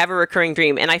like that. I have a recurring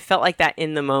dream, and I felt like that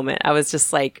in the moment. I was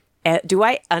just like, do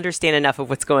I understand enough of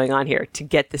what's going on here to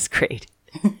get this grade?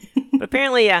 But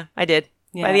apparently, yeah, I did.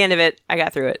 Yeah. By the end of it, I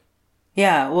got through it.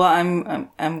 Yeah, well,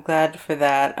 I'm glad for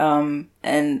that.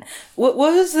 And what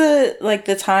was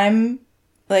the time,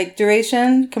 like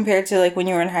duration compared to like when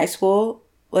you were in high school?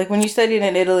 Like when you studied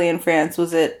in Italy and France,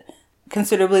 was it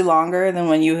considerably longer than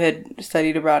when you had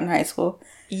studied abroad in high school?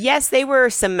 Yes, they were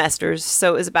semesters,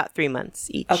 so it was about 3 months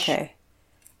each. Okay,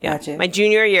 yeah. Gotcha. My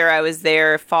junior year, I was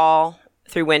there fall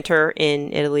through winter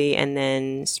in Italy, and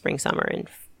then spring, summer,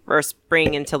 or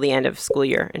spring until the end of school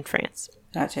year in France.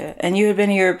 Gotcha. And you had been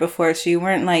here before, so you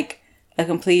weren't like a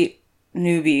complete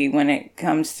newbie when it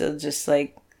comes to just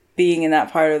like being in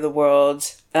that part of the world.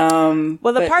 Well,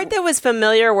 the part that was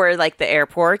familiar were like the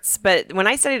airports, but when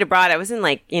I studied abroad, I was in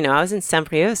like, I was in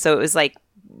Saint-Brieuc, so it was like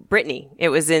Brittany. It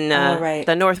was in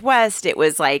the Northwest. It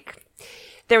was like,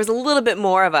 there was a little bit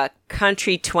more of a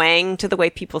country twang to the way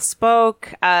people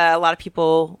spoke. A lot of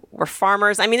people were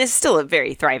farmers. I mean, it's still a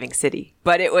very thriving city,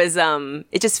 but it was,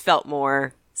 it just felt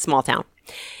more small town.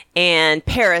 And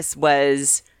Paris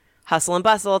was hustle and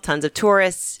bustle, tons of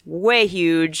tourists, way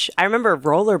huge. I remember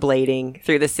rollerblading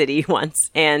through the city once,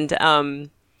 and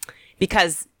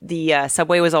because the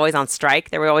subway was always on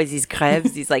strike. There were always these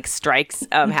grèves, these like strikes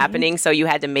happening. So you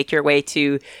had to make your way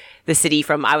to the city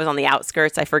from, I was on the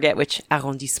outskirts. I forget which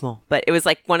arrondissement, but it was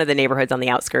like one of the neighborhoods on the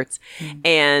outskirts.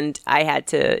 And I had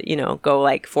to, go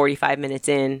like 45 minutes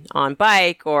in on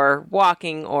bike or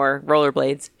walking or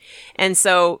rollerblades. And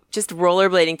so just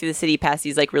rollerblading through the city past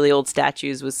these like really old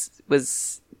statues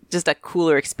was just a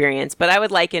cooler experience. But I would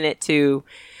liken it to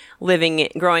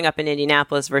growing up in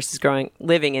Indianapolis versus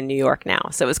living in New York now.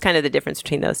 So it was kind of the difference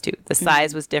between those two. The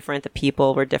size was different. The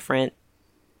people were different.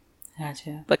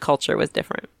 Gotcha. The culture was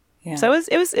different. Yeah. So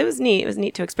it was neat. It was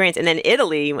neat to experience. And then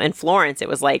Italy and Florence, it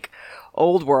was like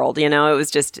old world, It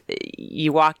was just,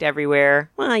 you walked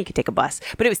everywhere. Well, you could take a bus,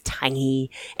 but it was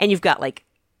tiny. And you've got like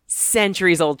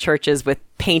centuries old churches with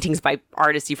paintings by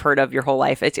artists you've heard of your whole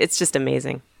life. It's just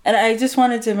amazing. And I just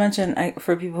wanted to mention,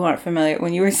 for people who aren't familiar,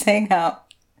 when you were saying how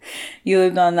you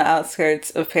lived on the outskirts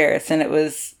of Paris and it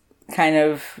was kind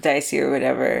of dicey or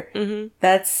whatever,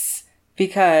 that's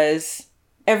because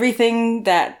everything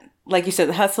that, like you said,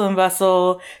 the hustle and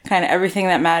bustle, kind of everything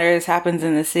that matters happens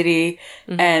in the city,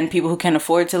 and people who can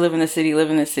afford to live in the city live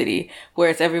in the city,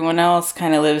 whereas everyone else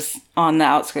kind of lives on the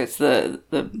outskirts, the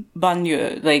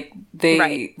banlieue, like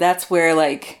that's where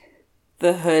like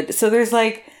the hood. So there's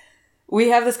like, we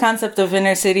have this concept of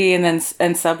inner city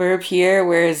and suburb here,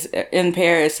 whereas in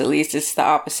Paris, at least, it's the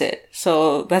opposite.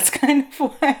 So that's kind of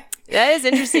why. That is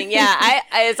interesting. Yeah.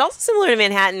 It's also similar to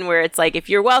Manhattan, where it's like, if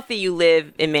you're wealthy, you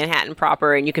live in Manhattan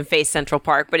proper and you can face Central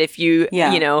Park. But if you,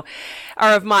 are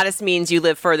of modest means, you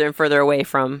live further and further away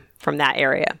from that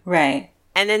area. Right.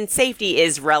 And then safety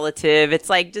is relative. It's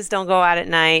like, just don't go out at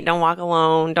night. Don't walk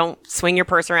alone. Don't swing your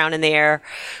purse around in the air.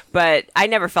 But I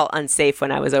never felt unsafe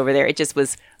when I was over there. It just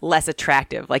was less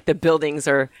attractive. Like the buildings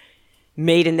are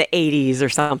made in the 80s or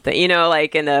something,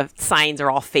 like, and the signs are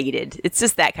all faded. It's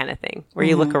just that kind of thing where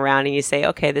you look around and you say,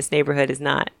 okay, this neighborhood is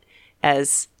not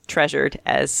as treasured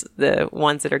as the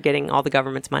ones that are getting all the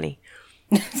government's money.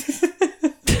 You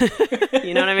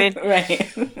know what I mean?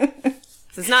 Right.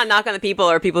 So it's not a knock on the people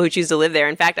or people who choose to live there.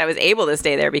 In fact, I was able to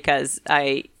stay there because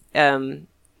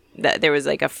there was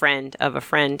like a friend of a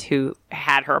friend who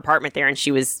had her apartment there, and she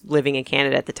was living in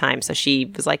Canada at the time. So she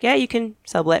was like, yeah, you can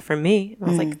sublet from me. And I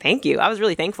was like, thank you. I was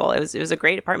really thankful. It was a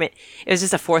great apartment. It was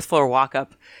just a 4th floor walk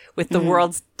up with the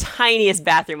world's tiniest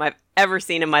bathroom I've ever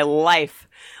seen in my life.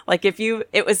 Like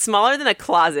it was smaller than a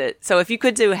closet. So if you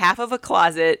could do half of a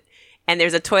closet and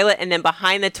there's a toilet, and then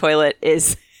behind the toilet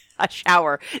is a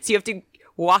shower. So you have to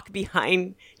walk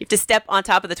behind, you have to step on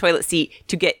top of the toilet seat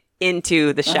to get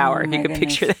into the shower, if you could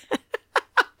picture that.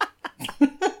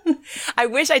 I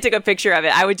wish I took a picture of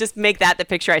it. I would just make that the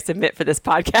picture I submit for this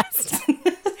podcast.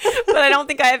 But I don't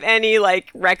think I have any like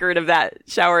record of that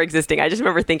shower existing. I just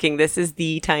remember thinking, this is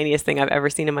the tiniest thing I've ever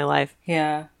seen in my life.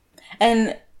 Yeah.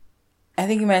 And I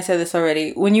think you might have said this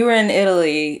already. When you were in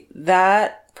Italy,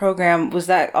 that program, was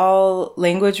that all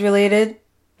language related?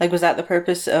 Like, was that the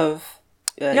purpose of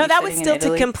no, that was still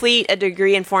to complete a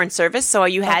degree in foreign service. So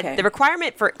you had the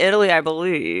requirement for Italy, I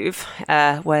believe,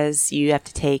 was you have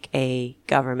to take a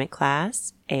government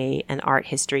class, an art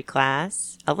history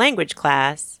class, a language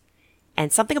class,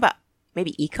 and something about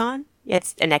maybe econ.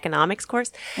 It's an economics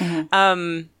course.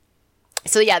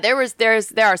 So yeah, there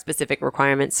are specific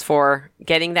requirements for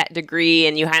getting that degree,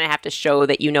 and you kind of have to show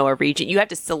that you know a region. You have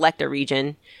to select a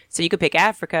region. So you could pick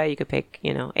Africa, you could pick,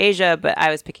 Asia, but I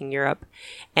was picking Europe.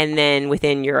 And then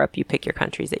within Europe, you pick your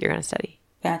countries that you're going to study.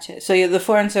 Gotcha. So your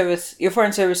foreign service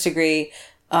degree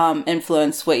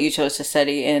influenced what you chose to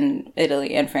study in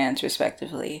Italy and France,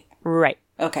 respectively. Right.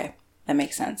 Okay. That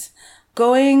makes sense.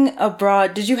 Going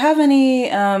abroad, did you have any,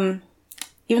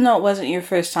 even though it wasn't your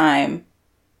first time,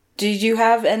 did you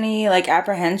have any, like,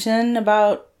 apprehension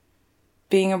about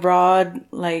being abroad,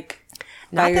 like,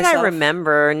 by yourself? Not that I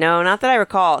remember. No, not that I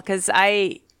recall. Because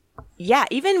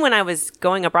even when I was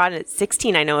going abroad at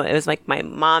 16, I know it was like my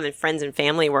mom and friends and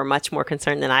family were much more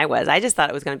concerned than I was. I just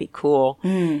thought it was going to be cool.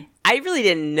 I really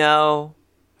didn't know.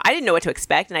 I didn't know what to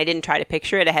expect, and I didn't try to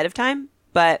picture it ahead of time.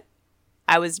 But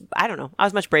I don't know. I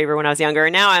was much braver when I was younger.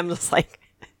 And now I'm just like,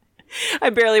 I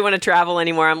barely want to travel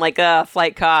anymore. I'm like,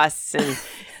 flight costs and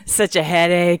such a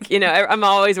headache. I'm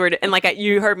always worried. And like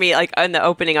you heard me like in the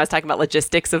opening, I was talking about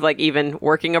logistics of like even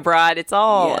working abroad. It's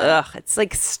all, it's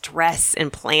like stress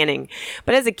and planning.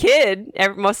 But as a kid,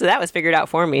 most of that was figured out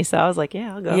for me. So I was like,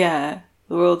 yeah, I'll go. Yeah.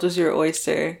 The world was your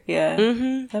oyster. Yeah.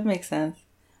 That makes sense.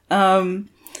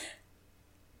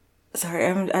 Sorry,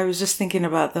 I was just thinking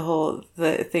about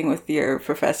the thing with your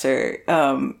professor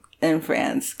in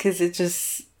France, because it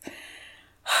just...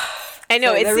 I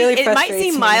know So it might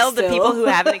seem mild to people who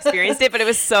haven't experienced it, but it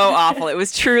was so awful. It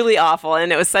was truly awful,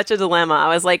 and it was such a dilemma. I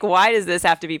was like, why does this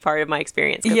have to be part of my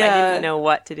experience? Because I didn't know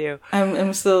what to do.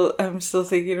 I'm still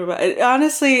thinking about it.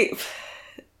 Honestly,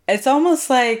 it's almost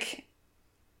like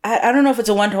I don't know if it's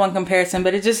a one-to-one comparison,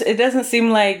 but it doesn't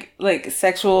seem like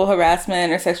sexual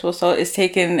harassment or sexual assault is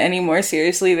taken any more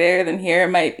seriously there than here. It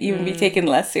might even be taken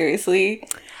less seriously.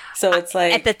 So it's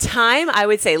like... At the time, I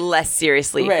would say less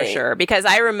seriously for sure. Because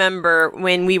I remember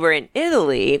when we were in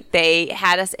Italy, they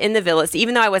had us in the villa. So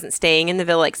even though I wasn't staying in the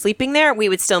villa, like sleeping there, we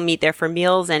would still meet there for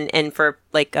meals and for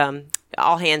like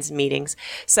all hands meetings.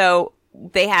 So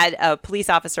they had a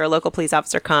local police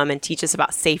officer come and teach us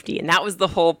about safety. And that was the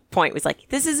whole point. It was like,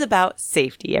 this is about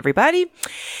safety, everybody.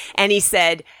 And he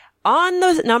said... On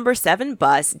the number 7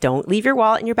 bus, don't leave your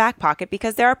wallet in your back pocket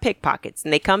because there are pickpockets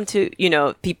and they come to,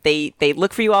 they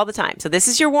look for you all the time. So this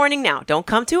is your warning now. Don't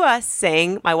come to us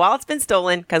saying my wallet's been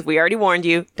stolen because we already warned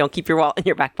you. Don't keep your wallet in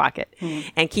your back pocket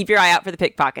and keep your eye out for the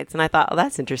pickpockets. And I thought, oh,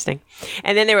 that's interesting.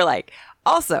 And then they were like,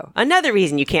 also, another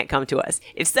reason you can't come to us.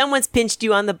 If someone's pinched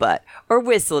you on the butt or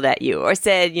whistled at you or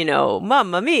said,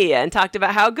 Mamma Mia, and talked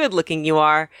about how good looking you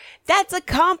are, that's a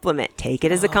compliment. Take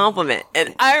it as a compliment.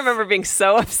 And I remember being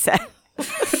so upset.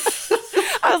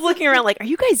 I was looking around like, are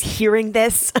you guys hearing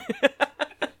this?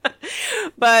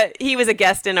 But he was a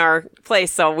guest in our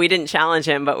place, so we didn't challenge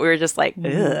him, but we were just like,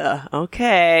 ugh,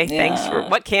 okay, thanks for,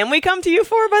 what can we come to you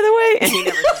for, by the way? And he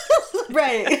never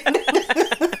Right.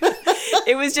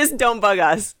 It was just, don't bug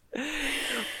us.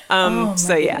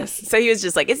 So he was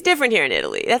just like, it's different here in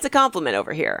Italy. That's a compliment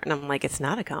over here. And I'm like, it's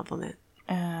not a compliment.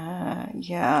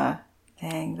 Yeah.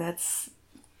 Dang, that's,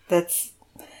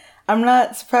 I'm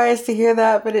not surprised to hear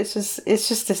that, but it's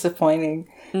just disappointing.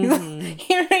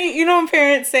 Mm-hmm. When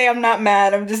parents say, I'm not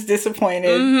mad, I'm just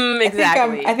disappointed. Mm-hmm,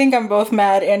 exactly. I think I'm both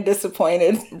mad and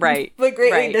disappointed. Right. But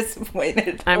greatly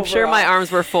disappointed. I'm sure my arms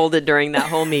were folded during that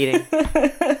whole meeting.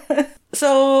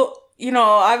 So,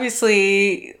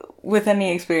 obviously with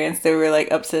any experience, there were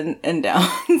like ups and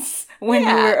downs when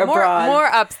you were abroad. More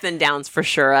ups than downs for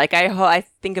sure. Like I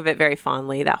think of it very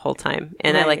fondly that whole time.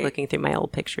 And I like looking through my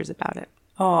old pictures about it.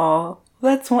 Oh,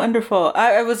 that's wonderful.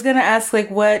 I was going to ask,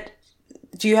 what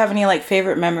do you have any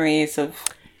favorite memories of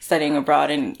studying abroad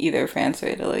in either France or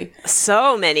Italy?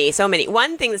 So many.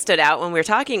 One thing that stood out when we were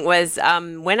talking was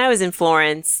when I was in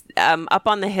Florence, up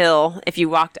on the hill, if you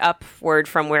walked upward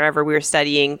from wherever we were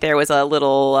studying, there was a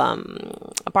little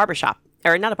a barbershop.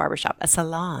 Or not a barbershop, a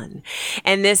salon.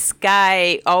 And this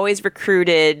guy always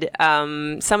recruited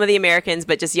some of the Americans,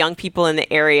 but just young people in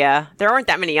the area. There aren't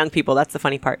that many young people, that's the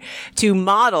funny part, to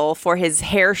model for his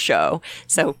hair show.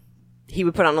 So he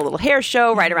would put on a little hair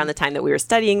show right around the time that we were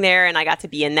studying there, and I got to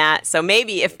be in that. So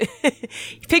maybe if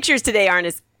pictures today aren't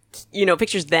as,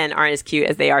 pictures then aren't as cute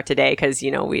as they are today because,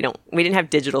 we didn't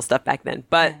have digital stuff back then.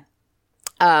 But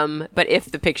if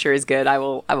the picture is good, I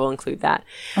will include that.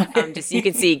 Just so you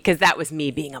can see, because that was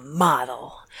me being a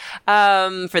model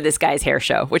for this guy's hair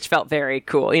show, which felt very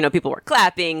cool. People were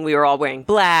clapping. We were all wearing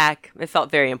black. It felt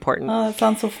very important. Oh, that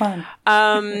sounds so fun.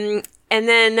 And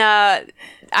then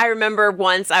I remember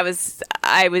once I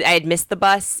had missed the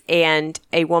bus, and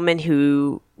a woman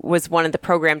who was one of the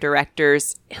program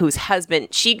directors, whose husband,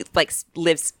 she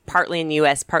lives partly in the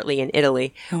U.S., partly in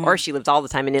Italy, or she lives all the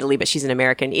time in Italy, but she's an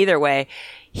American. Either way,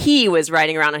 he was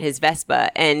riding around on his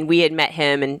Vespa, and we had met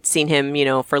him and seen him,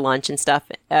 for lunch and stuff.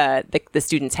 The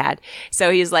students had. So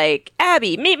he was like,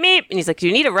 Abby, meet. And he's like, do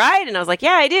you need a ride? And I was like,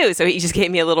 yeah, I do. So he just gave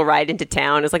me a little ride into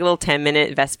town. It was like a little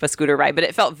 10-minute Vespa scooter ride, but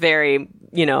it felt very,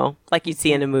 like you'd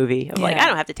see in a movie. Of like, I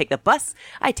don't have to take the bus.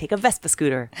 I take a Vespa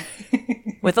scooter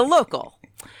with a local.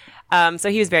 So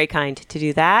he was very kind to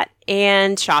do that.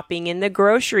 And shopping in the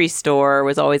grocery store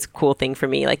was always a cool thing for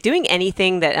me. Like doing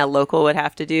anything that a local would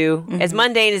have to do, as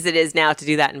mundane as it is now to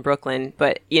do that in Brooklyn.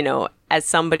 But, as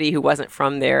somebody who wasn't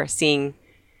from there, seeing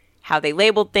how they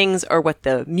labeled things or what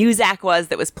the muzak was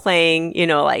that was playing,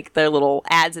 like their little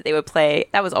ads that they would play,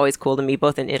 that was always cool to me,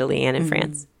 both in Italy and in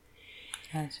France.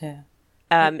 Gotcha.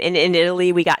 In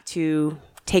Italy, we got to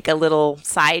take a little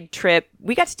side trip.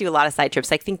 We got to do a lot of side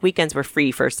trips. I think weekends were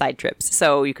free for side trips.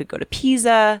 So you could go to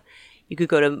Pisa, you could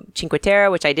go to Cinque Terre,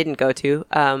 which I didn't go to,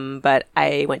 but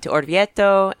I went to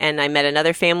Orvieto and I met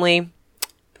another family.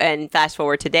 And fast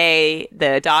forward today,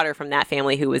 the daughter from that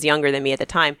family, who was younger than me at the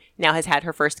time, now has had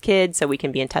her first kid, so we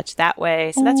can be in touch that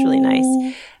way. So that's really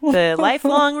nice. The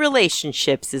lifelong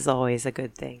relationships is always a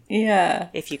good thing. Yeah.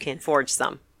 If you can forge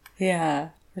some. Yeah.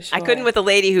 For sure. I couldn't with the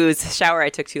lady whose shower I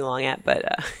took too long at, but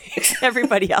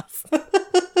everybody else.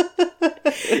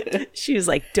 She was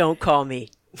like, don't call me.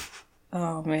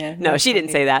 Oh, man. No, she didn't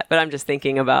say that, but I'm just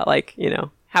thinking about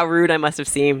how rude I must have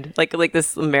seemed. Like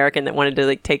this American that wanted to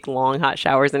like take long hot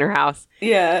showers in her house.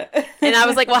 Yeah. And I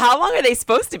was like, well, how long are they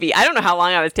supposed to be? I don't know how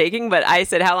long I was taking, but I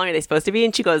said, how long are they supposed to be?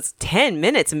 And she goes, 10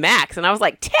 minutes max. And I was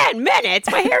like, 10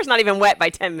 minutes? My hair's not even wet by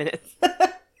 10 minutes.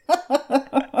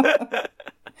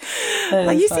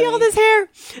 Like, you see all this hair?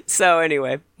 So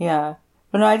anyway. Yeah.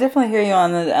 But no, I definitely hear you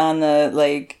on the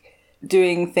like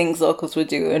doing things locals would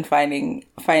do and finding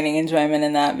enjoyment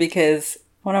in that, because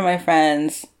one of my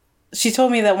friends, she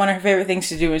told me that one of her favorite things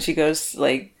to do when she goes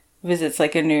like visits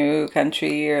like a new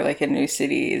country or like a new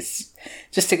city is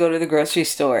just to go to the grocery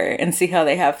store and see how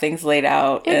they have things laid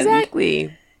out. Exactly.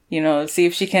 And, you know, see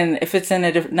if she can, if it's in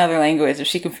another language, if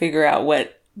she can figure out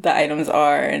what the items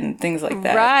are and things like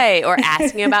that. Right. Or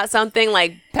asking about something,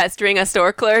 like pestering a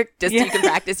store clerk just so you can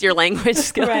practice your language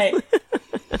skills. Right.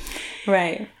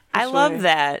 Right. I love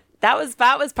that. That was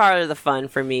part of the fun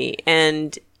for me.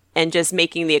 And just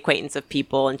making the acquaintance of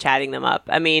people and chatting them up.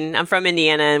 I mean, I'm from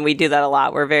Indiana and we do that a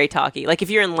lot. We're very talky. Like if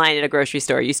you're in line at a grocery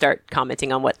store, you start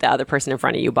commenting on what the other person in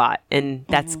front of you bought. And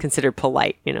that's considered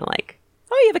polite, you know, like,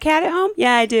 oh, you have a cat at home?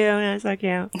 Yeah, I do. Yeah, it's so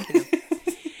cute.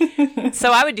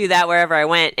 So I would do that wherever I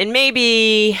went. And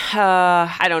maybe,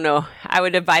 I don't know, I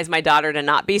would advise my daughter to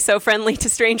not be so friendly to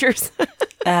strangers.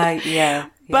 Yeah.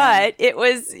 But it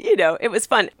was, you know, it was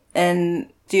fun. And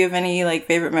do you have any like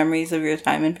favorite memories of your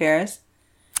time in Paris?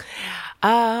 For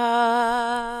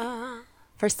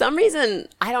some reason,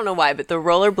 I don't know why, but the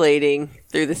rollerblading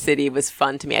through the city was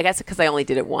fun to me. I guess because I only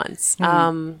did it once.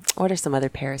 What are some other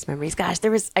Paris memories? Gosh,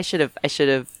 I should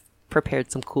have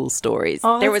prepared some cool stories.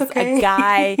 Oh, there was okay. a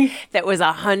guy that was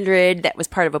 100 that was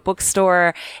part of a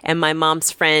bookstore, and my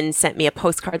mom's friend sent me a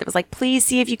postcard that was like, please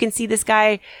see if you can see this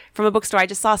guy from a bookstore. I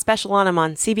just saw a special on him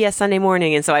on CBS Sunday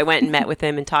Morning. And so I went and met with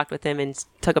him and talked with him and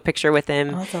took a picture with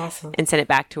him. Oh, that's awesome. And sent it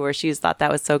back to her. She thought that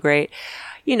was so great.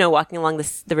 You know, walking along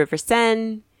the River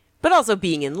Seine, but also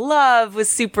being in love was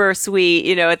super sweet.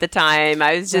 You know, at the time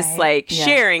I was just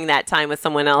sharing that time with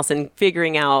someone else and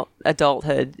figuring out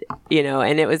adulthood, you know,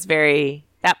 and it was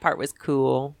that part was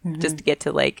cool just to get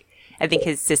to like, I think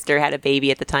his sister had a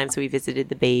baby at the time. So we visited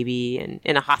the baby and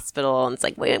in a hospital, and it's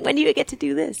like, when do you get to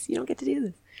do this? You don't get to do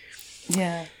this.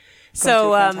 Yeah.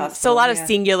 So a lot of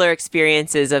singular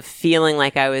experiences of feeling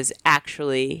like I was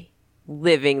actually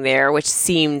living there, which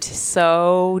seemed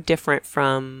so different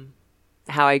from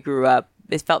how I grew up.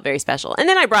 It felt very special. And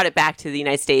then I brought it back to the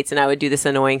United States, and I would do this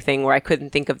annoying thing where I couldn't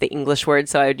think of the English word,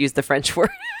 so I would use the French word.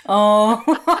 Oh.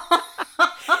 And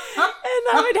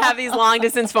I would have these long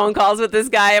distance phone calls with this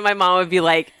guy, and my mom would be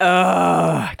like,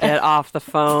 "Oh, get off the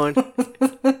phone."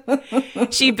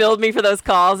 She billed me for those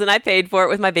calls, and I paid for it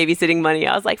with my babysitting money.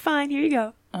 I was like, "Fine, here you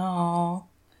go." Oh.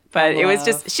 But it was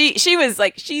just, she was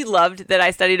like, she loved that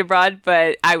I studied abroad,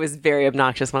 but I was very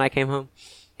obnoxious when I came home.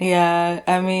 Yeah,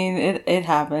 I mean, it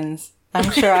happens.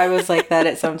 I'm sure I was like that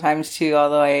at some times too,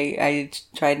 although I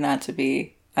tried not to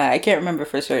be. I can't remember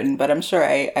for certain, but I'm sure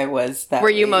I was that way. Were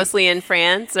you way. mostly in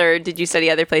France, or did you study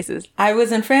other places? I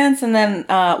was in France, and then,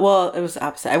 well, it was the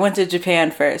opposite. I went to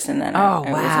Japan first, and then I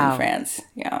was in France.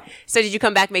 Yeah. So did you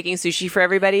come back making sushi for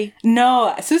everybody?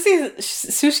 No,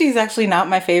 sushi is actually not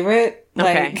my favorite.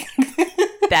 Okay.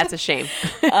 That's a shame.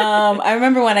 I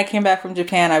remember when I came back from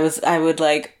Japan, I would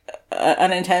like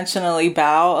unintentionally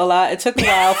bow a lot. It took a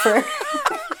while for...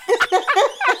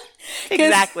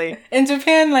 Exactly. In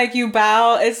Japan, like, you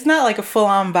bow. It's not like a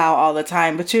full-on bow all the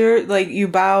time, but you're like, you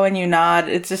bow and you nod.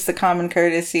 It's just a common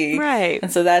courtesy. Right. And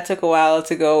so that took a while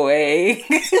to go away.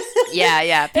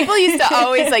 Yeah. People used to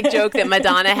always like joke that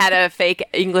Madonna had a fake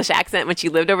English accent when she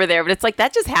lived over there, but it's like,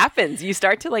 that just happens. You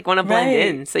start to like want to blend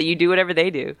in, so you do whatever they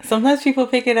do. Sometimes people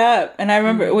pick it up. And I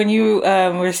remember when you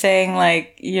were saying,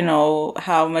 like, you know,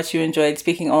 how much you enjoyed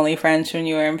speaking only French when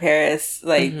you were in Paris.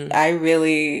 Like, I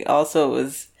really also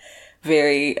was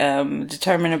very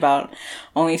determined about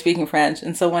only speaking French.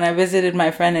 And so when I visited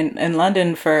my friend in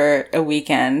London for a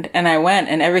weekend, and I went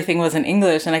and everything was in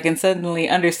English and I can suddenly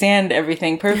understand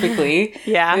everything perfectly.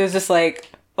 Yeah. It was just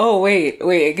like, oh, wait,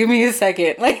 give me a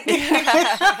second. Like,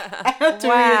 I have to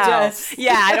readjust.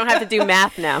 Yeah, I don't have to do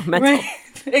math now. Right.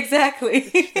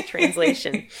 Exactly. The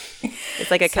translation.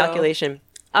 It's like a calculation.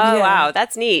 Oh, yeah. Wow.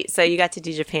 That's neat. So you got to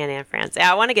do Japan and France.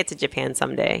 Yeah, I want to get to Japan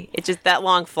someday. It's just that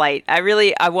long flight. I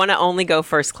want to only go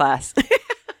first class.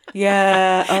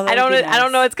 Yeah. Oh, I don't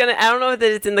know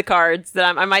that it's in the cards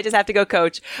that I might just have to go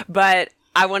coach, but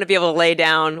I want to be able to lay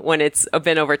down when it's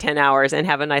been over 10 hours and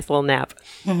have a nice little nap.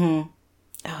 Mm-hmm.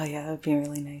 Oh, yeah, that would be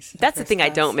really nice. That's the thing I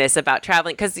don't miss about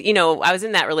traveling, because, you know, I was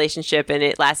in that relationship and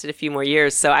it lasted a few more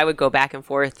years. So I would go back and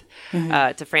forth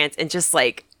to France and just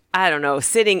like, I don't know,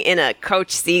 sitting in a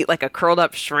coach seat like a curled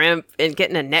up shrimp and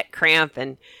getting a neck cramp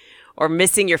or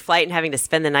missing your flight and having to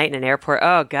spend the night in an airport.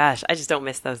 Oh gosh, I just don't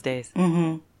miss those days.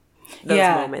 Mm-hmm.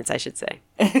 Those moments, I should say.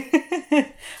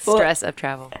 Stress of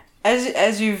travel.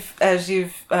 As you've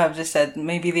just said,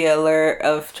 maybe the allure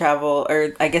of travel,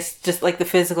 or I guess just like the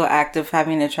physical act of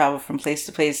having to travel from place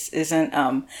to place, isn't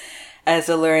as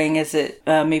alluring as it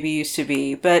maybe used to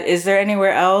be. But is there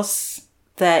anywhere else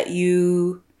that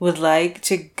you would like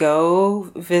to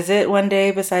go visit one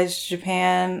day besides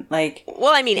Japan? Like,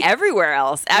 well, I mean, everywhere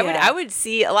else. I would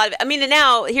see a lot of. I mean,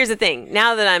 now here's the thing.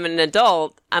 Now that I'm an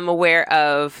adult, I'm aware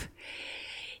of,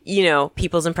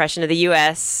 people's impression of the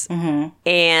U.S.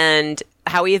 and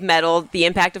how we have meddled, the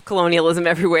impact of colonialism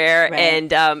everywhere. Right.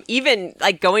 And even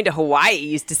like going to Hawaii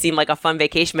used to seem like a fun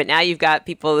vacation. But now you've got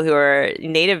people who are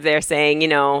native there saying,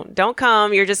 don't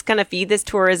come. You're just going to feed this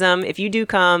tourism. If you do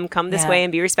come this way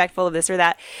and be respectful of this or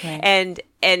that. Right. And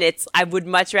I would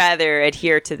much rather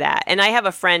adhere to that. And I have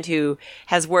a friend who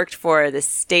has worked for the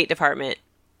State Department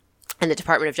and the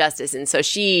Department of Justice. And so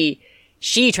she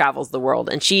travels the world,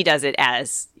 and she does it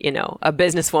as, a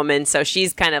businesswoman. So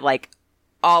she's kind of like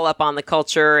all up on the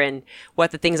culture and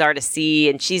what the things are to see.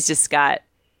 And she's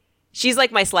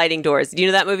like my sliding doors. Do you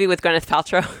know that movie with Gwyneth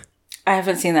Paltrow? I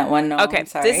haven't seen that one. No, okay. I'm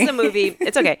sorry. This is a movie.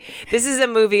 It's okay. This is a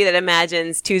movie that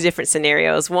imagines two different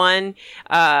scenarios. One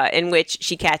in which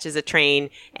she catches a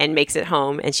train and makes it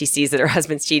home, and she sees that her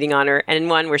husband's cheating on her. And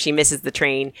one where she misses the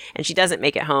train and she doesn't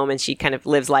make it home, and she kind of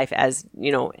lives life as,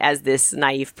 as this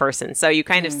naive person. So you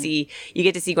kind of you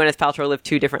get to see Gwyneth Paltrow live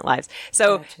two different lives.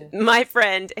 So my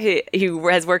friend who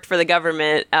has worked for the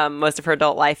government most of her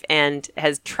adult life and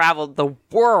has traveled the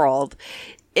world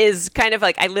is kind of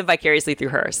like, I live vicariously through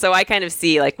her. So I kind of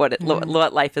see like what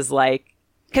life is like.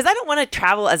 Because I don't want to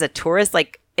travel as a tourist,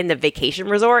 like in the vacation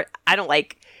resort. I don't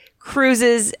like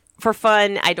cruises for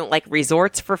fun. I don't like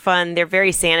resorts for fun. They're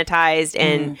very sanitized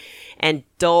and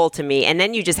dull to me. And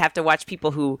then you just have to watch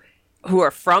people who are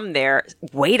from there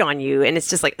wait on you. And it's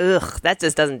just like, ugh, that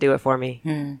just doesn't do it for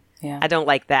me. Yeah. I don't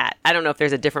like that. I don't know if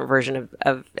there's a different version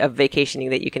of vacationing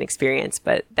that you can experience,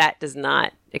 but that does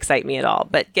not excite me at all.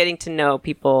 But getting to know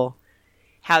people,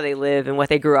 how they live and what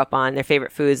they grew up on, their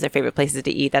favorite foods, their favorite places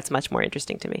to eat, that's much more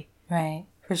interesting to me. Right,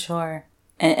 for sure.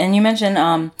 And you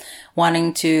mentioned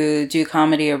wanting to do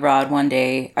comedy abroad one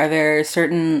day. Are there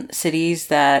certain cities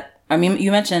that, I mean,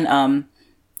 you mentioned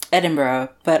Edinburgh,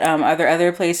 but are there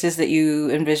other places that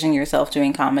you envision yourself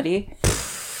doing comedy?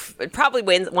 Probably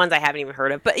ones I haven't even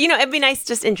heard of. But, it'd be nice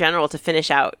just in general to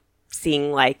finish out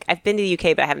seeing, like, I've been to the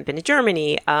UK, but I haven't been to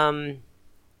Germany.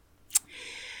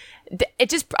 It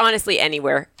just, honestly,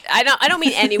 anywhere. I don't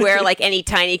mean anywhere like any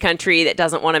tiny country that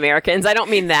doesn't want Americans. I don't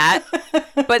mean that.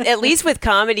 But at least with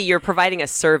comedy, you're providing a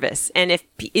service. And if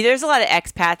there's a lot of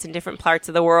expats in different parts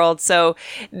of the world, so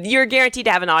you're guaranteed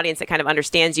to have an audience that kind of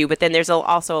understands you. But then there's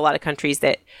also a lot of countries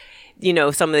that,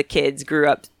 some of the kids grew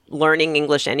up learning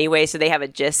English anyway, so they have a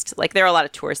gist. Like, there are a lot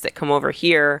of tourists that come over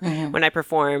here when I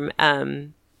perform,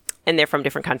 and they're from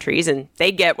different countries, and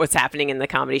they get what's happening in the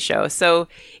comedy show. So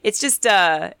it's just,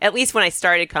 at least when I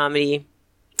started comedy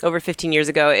over 15 years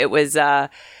ago, it was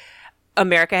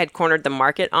America had cornered the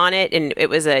market on it, and it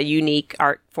was a unique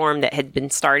art form that had been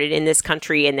started in this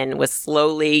country and then was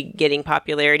slowly getting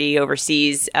popularity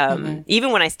overseas.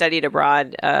 Even when I studied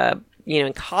abroad,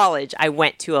 in college, I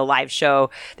went to a live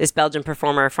show. This Belgian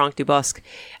performer, Frank Dubosc,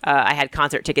 I had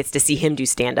concert tickets to see him do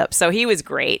stand-up. So he was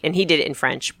great, and he did it in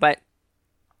French. But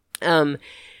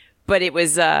it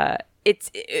was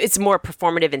it's more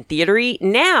performative and theatery.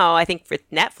 Now, I think for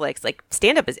Netflix, like,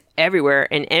 stand-up is everywhere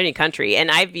in any country.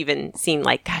 And I've even seen,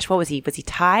 like, gosh, what was he? Was he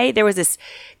Thai? There was this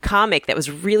comic that was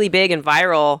really big and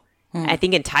viral, I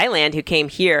think in Thailand, who came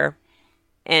here.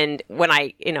 And when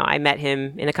I met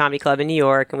him in a comedy club in New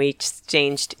York, and we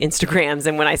exchanged Instagrams.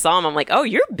 And when I saw him, I'm like, oh,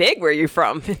 you're big. Where are you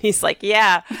from? And he's like,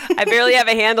 yeah, I barely have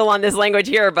a handle on this language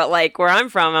here, but like where I'm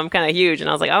from, I'm kind of huge. And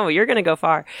I was like, oh, you're going to go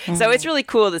far. So it's really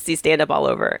cool to see stand-up all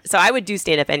over. So I would do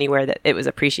stand-up anywhere that it was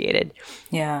appreciated.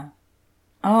 Yeah.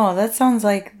 Oh, that sounds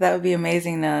like that would be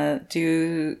amazing to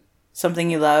do something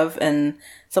you love and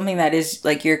something that is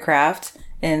like your craft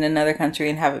in another country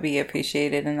and have it be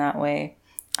appreciated in that way.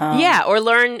 Or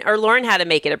learn how to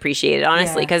make it appreciated,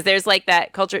 honestly, because there's like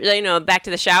that culture, back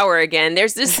to the shower again.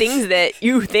 There's just things that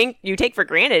you think you take for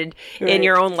granted in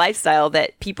your own lifestyle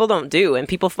that people don't do and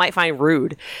people might find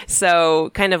rude.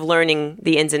 So kind of learning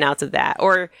the ins and outs of that.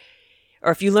 Or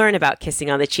if you learn about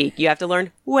kissing on the cheek, you have to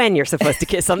learn when you're supposed to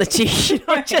kiss on the cheek. You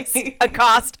don't just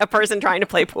accost a person trying to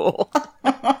play pool.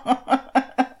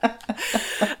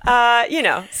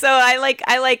 So I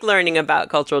like learning about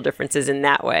cultural differences in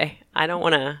that way. I don't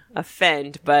want to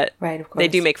offend, but right, of course. They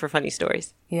do make for funny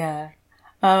stories. Yeah.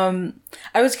 I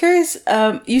was curious.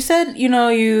 You said,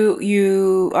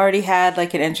 you already had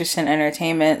like an interest in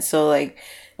entertainment. So like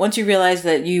once you realized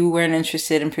that you weren't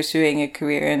interested in pursuing a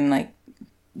career in like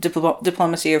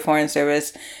diplomacy or foreign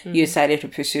service, you decided to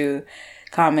pursue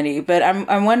comedy. But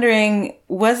I'm wondering,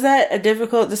 was that a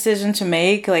difficult decision to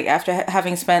make? Like after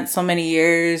having spent so many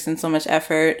years and so much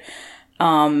effort,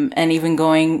 and even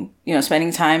going,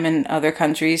 spending time in other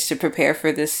countries to prepare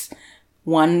for this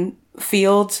one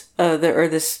field,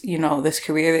 this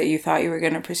career that you thought you were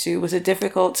going to pursue? Was it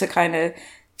difficult to kind of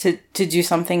to do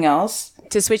something else?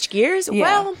 To switch gears? Yeah.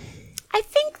 Well, I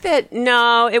think that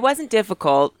no, it wasn't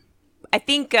difficult. I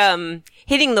think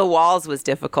hitting the walls was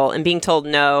difficult, and being told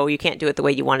no, you can't do it the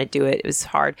way you want to do it. It was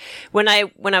hard. When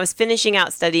I was finishing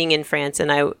out studying in France,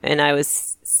 and I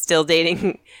was still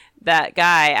dating that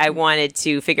guy, I wanted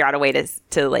to figure out a way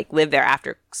to like live there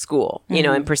after school,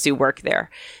 and pursue work there.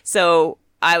 So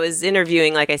I was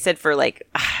interviewing, like I said, for like,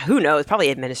 who knows, probably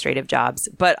administrative jobs.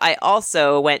 But I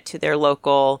also went to their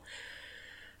local,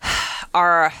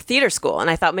 our theater school. And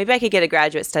I thought maybe I could get a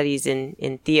graduate studies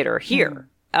in theater here.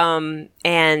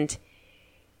 And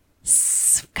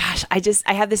gosh,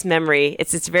 I have this memory.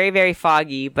 It's very, very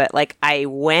foggy, but like I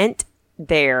went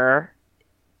there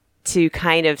to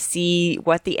kind of see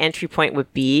what the entry point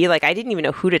would be. Like I didn't even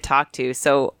know who to talk to.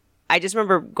 So I just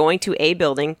remember going to a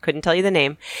building, couldn't tell you the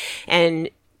name, and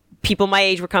people my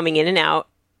age were coming in and out,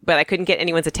 but I couldn't get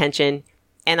anyone's attention.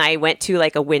 And I went to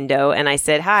like a window and I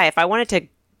said, "Hi, if I wanted to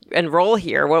enroll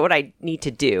here, what would I need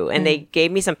to do?" And they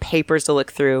gave me some papers to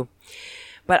look through.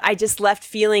 But I just left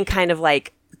feeling kind of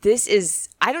like,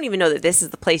 I don't even know that this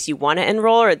is the place you want to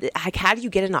enroll, or like, how do you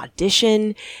get an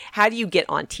audition? How do you get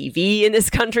on TV in this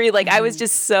country? Like I was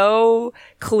just so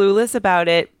clueless about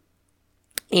it.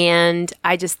 And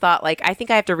I just thought, like, I think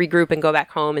I have to regroup and go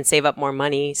back home and save up more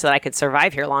money so that I could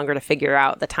survive here longer to figure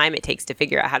out the time it takes to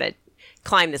figure out how to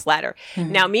climb this ladder.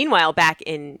 Now, meanwhile, back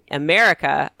in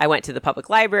America, I went to the public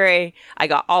library. I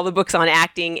got all the books on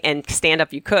acting and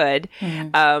stand-up you could,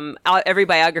 every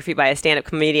biography by a stand-up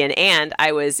comedian, and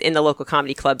I was in the local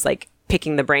comedy clubs, like,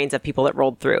 picking the brains of people that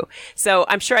rolled through. So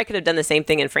I'm sure I could have done the same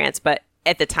thing in France, but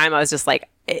at the time, I was just like,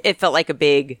 it felt like a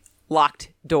big locked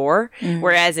door.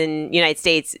 Whereas in United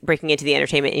States, breaking into the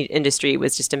entertainment industry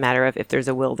was just a matter of if there's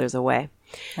a will, there's a way.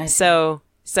 So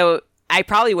I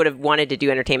probably would have wanted to do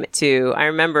entertainment too. I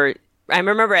remember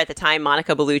at the time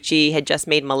Monica Bellucci had just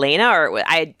made Malena, or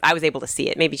I was able to see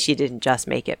it. Maybe she didn't just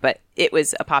make it, but it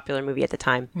was a popular movie at the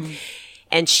time.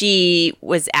 And she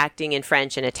was acting in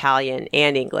French and Italian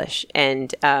and English.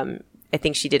 And I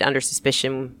think she did Under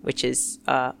Suspicion, which is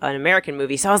an American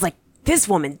movie. So I was like, this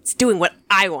woman's doing what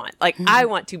I want. Like, I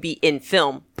want to be in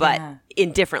film, but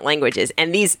in different languages,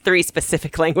 and these 3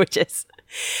 specific languages.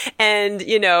 And,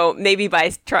 maybe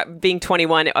by being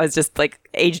 21, I was just like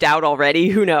aged out already.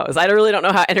 Who knows? I really don't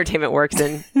know how entertainment works.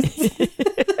 And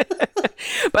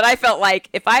but I felt like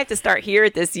if I had to start here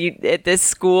at this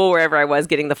school, wherever I was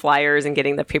getting the flyers and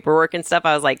getting the paperwork and stuff,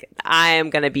 I was like, I am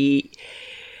going to be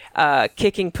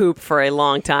kicking poop for a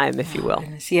long time, if you will.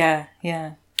 Goodness. Yeah.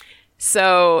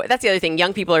 So that's the other thing.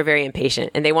 Young people are very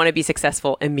impatient and they want to be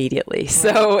successful immediately. Right.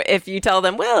 So if you tell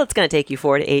them, well, it's going to take you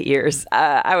 4 to 8 years,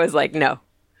 I was like, no,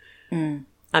 I'm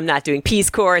not doing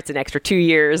Peace Corps. It's an extra 2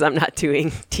 years. I'm not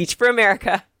doing Teach for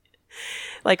America.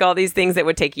 Like all these things that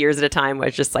would take years at a time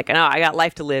was just like, no, I got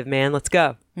life to live, man. Let's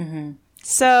go.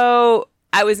 So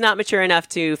I was not mature enough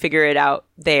to figure it out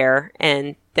there.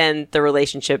 And then the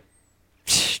relationship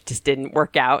just didn't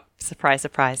work out. Surprise,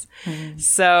 surprise.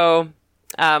 So...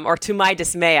 or to my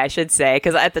dismay, I should say,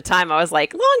 because at the time I was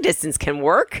like, long distance can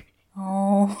work.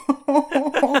 Oh.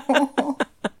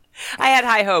 I had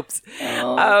high hopes.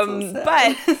 So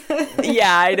but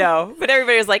yeah, I know. But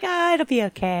everybody was like, it'll be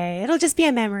okay. It'll just be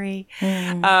a memory.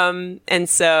 And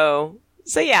so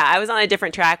yeah, I was on a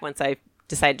different track once I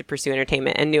decided to pursue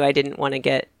entertainment and knew I didn't want to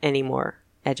get any more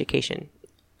education.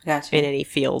 Gotcha. In any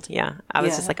field. Yeah. I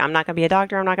was just like, I'm not going to be a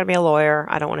doctor. I'm not going to be a lawyer.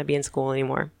 I don't want to be in school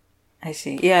anymore. I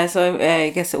see. Yeah, so I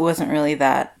guess it wasn't really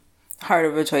that hard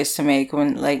of a choice to make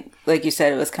when, like you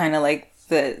said, it was kind of like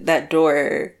that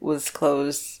door was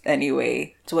closed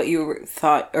anyway to what you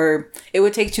thought, or it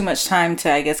would take too much time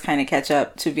to, I guess, kind of catch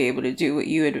up to be able to do what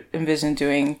you had envisioned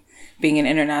doing, being an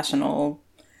international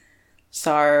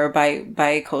star,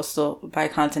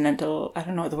 bicontinental. I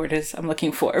don't know what the word is I'm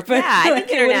looking for, but yeah, I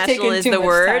think international is the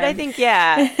word. I think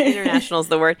international is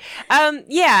the word.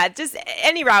 Just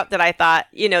any route that I thought,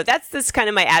 that's kind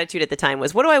of my attitude at the time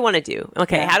was, what do I want to do?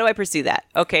 Okay, how do I pursue that?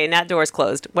 Okay, and that door is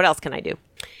closed. What else can I do?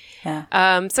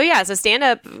 Yeah. So stand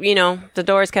up, the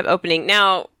doors kept opening.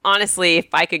 Now, honestly,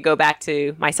 if I could go back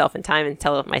to myself in time and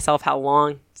tell myself how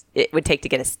long it would take to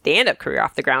get a stand-up career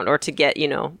off the ground or to get,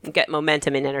 get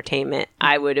momentum in entertainment,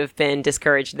 I would have been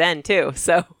discouraged then too.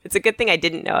 So it's a good thing I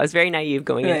didn't know. I was very naive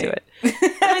going into it.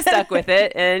 I stuck with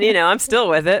it, and I'm still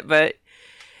with it, but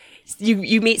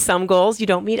you meet some goals, you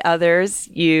don't meet others.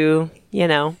 You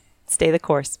stay the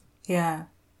course. Yeah.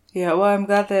 Yeah, well, I'm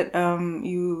glad that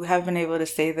you have been able to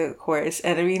stay the course.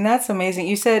 And I mean, that's amazing.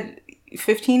 You said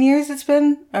 15 years it's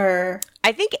been, or?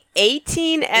 I think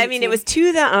 18. I mean, it was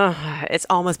it's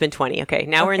almost been 20. Okay,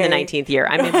 now we're in the 19th year.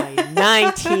 I'm in my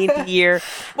 19th year.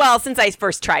 Well, since I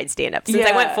first tried stand-up. Since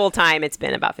I went full-time, it's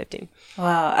been about 15.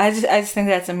 Wow, I just think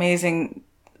that's amazing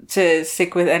to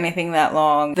stick with anything that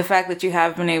long. The fact that you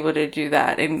have been able to do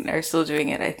that and are still doing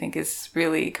it, I think is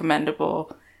really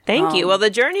commendable. Thank you. Well,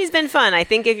 the journey's been fun. I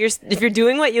think if you're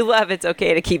doing what you love, it's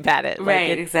okay to keep at it.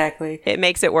 Right, exactly. It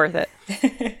makes it worth it.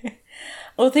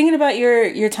 Well, thinking about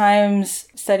your times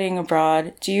studying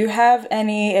abroad, do you have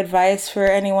any advice for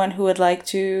anyone who would like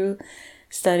to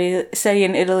study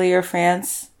in Italy or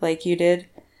France like you did?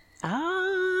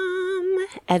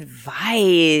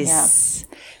 Advice.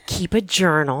 Yeah. Keep a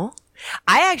journal.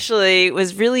 I actually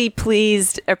was really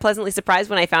pleasantly surprised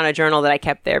when I found a journal that I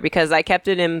kept there, because I kept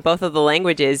it in both of the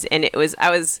languages, and it was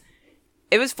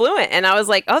fluent, and I was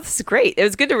like, oh, this is great. It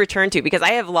was good to return to, because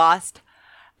I have lost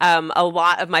a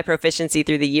lot of my proficiency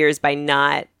through the years by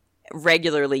not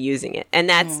regularly using it. And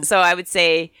that's, so I would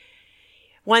say,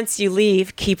 once you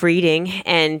leave, keep reading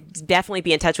and definitely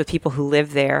be in touch with people who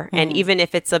live there. Mm-hmm. And even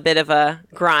if it's a bit of a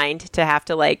grind to have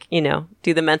to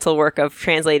do the mental work of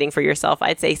translating for yourself,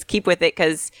 I'd say keep with it,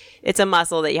 because it's a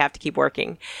muscle that you have to keep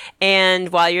working. And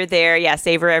while you're there,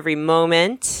 savor every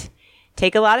moment.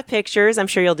 Take a lot of pictures. I'm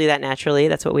sure you'll do that naturally.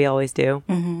 That's what we always do.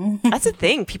 Mm-hmm. That's the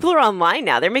thing. People are online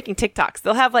now. They're making TikToks.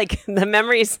 They'll have the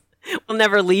memories will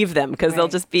never leave them, because they'll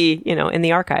just be, in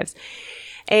the archives.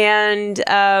 And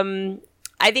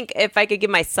I think if I could give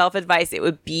myself advice, it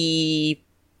would be,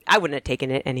 I wouldn't have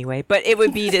taken it anyway, but it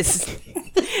would be to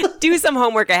do some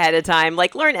homework ahead of time.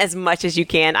 Learn as much as you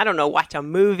can. I don't know, watch a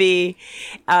movie,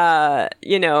 watch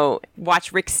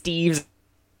Rick Steves,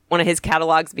 one of his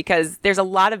catalogs, because there's a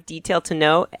lot of detail to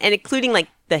know, and including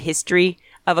the history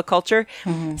of a culture.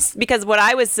 Mm-hmm. Because what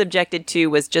I was subjected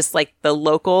to was just the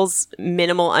locals'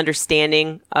 minimal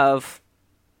understanding of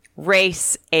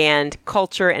race and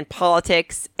culture and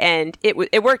politics, and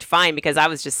it worked fine, because I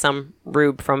was just some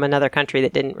rube from another country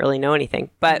that didn't really know anything.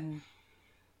 But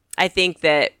I think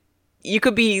that you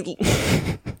could be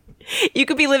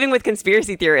living with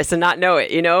conspiracy theorists and not know it,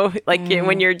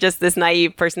 when you're just this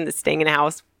naive person that's staying in a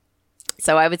house.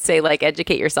 So I would say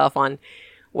educate yourself on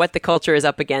what the culture is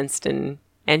up against and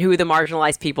who the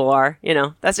marginalized people are.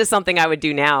 That's just something I would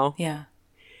do now. Yeah.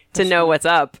 To know what's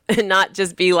up, and not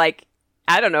just be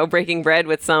I don't know, breaking bread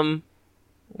with some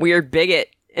weird bigot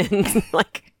and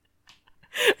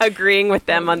agreeing with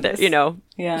them on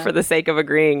for the sake of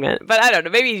agreeing. But I don't know,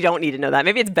 maybe you don't need to know that.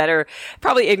 Maybe it's better.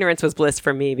 Probably ignorance was bliss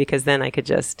for me, because then I could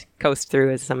just coast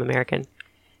through as some American.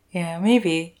 Yeah,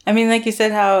 maybe. I mean, like you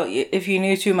said, how if you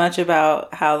knew too much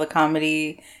about how the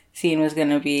comedy scene was going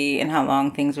to be and how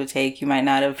long things would take, you might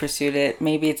not have pursued it.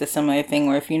 Maybe it's a similar thing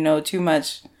where if you know too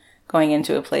much going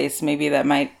into a place, maybe that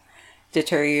might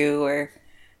deter you or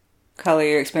color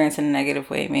your experience in a negative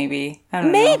way, maybe. I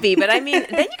don't know. Maybe, but I mean,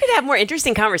 then you could have more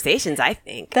interesting conversations, I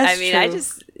think. That's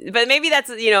true. But maybe that's,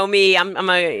 me, I'm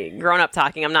a grown-up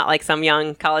talking. I'm not some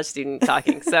young college student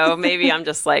talking. So maybe I'm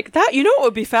just that, what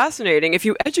would be fascinating if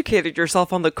you educated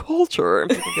yourself on the culture.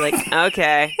 And people would be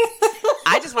okay,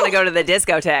 I just want to go to the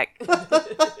discotheque.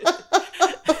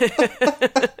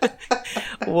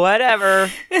 Whatever.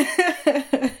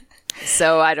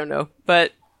 So I don't know.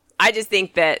 But I just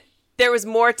think that there was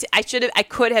more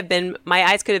my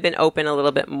eyes could have been open a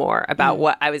little bit more about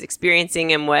what I was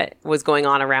experiencing and what was going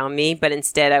on around me. But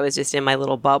instead I was just in my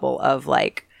little bubble of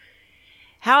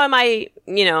how am I,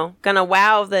 going to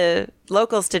wow the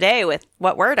locals today with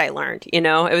what word I learned? It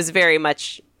was very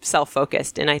much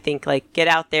self-focused. And I think get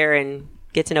out there and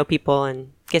get to know people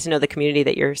and get to know the community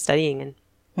that you're studying.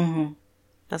 And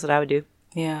that's what I would do.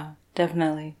 Yeah,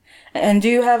 definitely. And do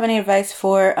you have any advice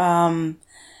for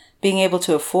being able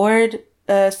to afford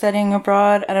studying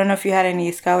abroad? I don't know if you had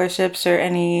any scholarships or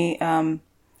any,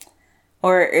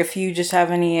 or if you just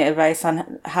have any advice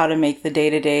on how to make the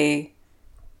day-to-day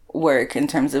work in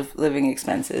terms of living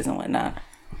expenses and whatnot.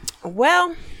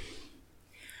 Well,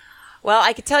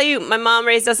 I could tell you, my mom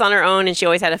raised us on her own, and she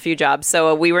always had a few jobs.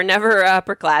 So we were never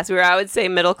upper class. We were, I would say,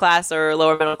 middle class or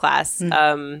lower middle class.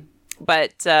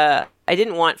 But I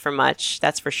didn't want for much,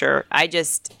 that's for sure. I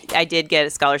did get a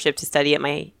scholarship to study at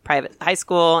my private high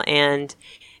school, and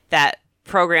that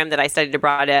program that I studied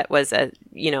abroad at was it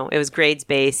was grades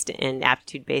based and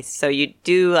aptitude based. So you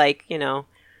do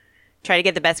try to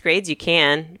get the best grades you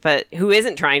can, but who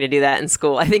isn't trying to do that in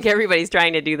school? I think everybody's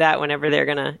trying to do that whenever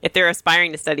if they're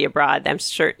aspiring to study abroad.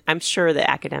 I'm sure that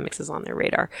academics is on their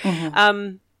radar.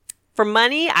 Mm-hmm. For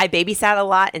money, I babysat a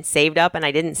lot and saved up, and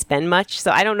I didn't spend much. So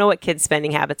I don't know what kids'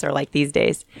 spending habits are like these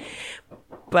days.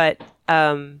 But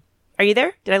are you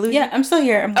there? Did I lose you? Yeah, I'm still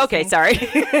here. Okay, sorry.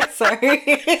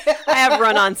 Sorry. I have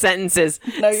run-on sentences.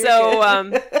 No,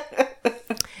 you're good.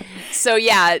 So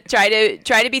yeah, try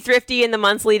to be thrifty in the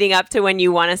months leading up to when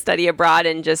you want to study abroad,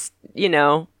 and just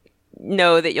know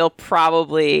that you'll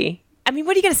probably. I mean,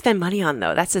 what are you going to spend money on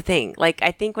though? That's the thing. Like,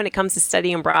 I think when it comes to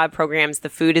studying abroad programs, the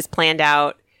food is planned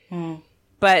out.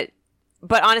 But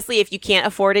honestly, if you can't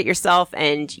afford it yourself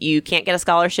and you can't get a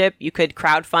scholarship, you could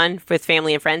crowdfund with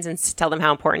family and friends and tell them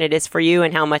how important it is for you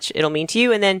and how much it'll mean to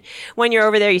you. And then when you're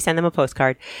over there, you send them a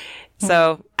postcard.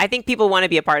 So I think people want to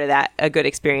be a part of that, a good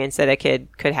experience that a kid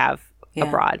could have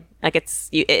abroad. Like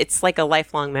it's like a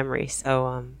lifelong memory.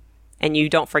 So, and you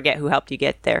don't forget who helped you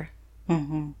get there.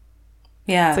 Mm-hmm.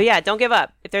 Yeah. So yeah, don't give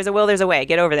up. If there's a will, there's a way.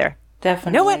 Get over there.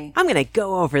 Definitely. You know what? I'm going to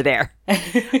go over there.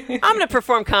 I'm going to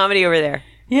perform comedy over there.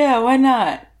 Yeah, why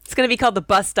not? It's going to be called the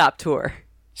Bus Stop Tour.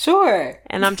 Sure.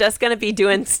 And I'm just going to be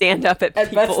doing stand-up at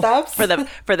people, bus stops?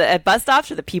 at bus stops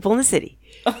for the people in the city.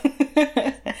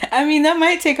 I mean, that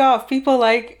might take off. People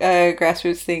like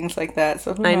grassroots things like that.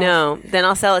 So who knows? I know. Then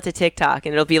I'll sell it to TikTok,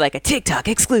 and it'll be like a TikTok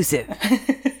exclusive.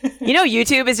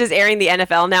 YouTube is just airing the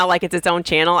NFL now like it's its own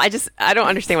channel. I don't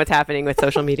understand what's happening with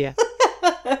social media.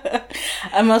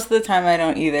 Most of the time I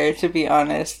don't either, to be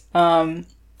honest.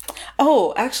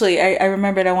 Actually, I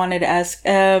remembered I wanted to ask,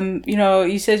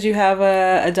 you said you have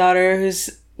a daughter who's,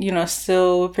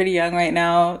 still pretty young right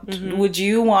now. Mm-hmm. Would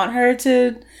you want her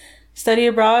to study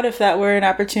abroad if that were an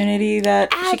opportunity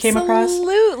that she came across?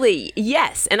 Absolutely.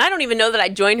 Yes. And I don't even know that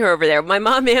I'd join her over there. My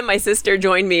mom and my sister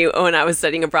joined me when I was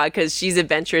studying abroad because she's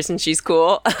adventurous and she's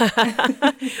cool.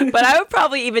 But I would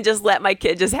probably even just let my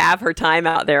kid just have her time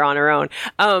out there on her own.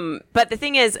 But the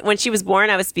thing is, when she was born,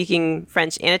 I was speaking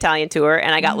French and Italian to her,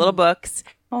 and I got little books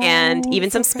and even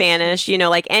some Spanish,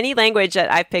 like any language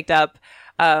that I've picked up.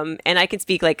 And I can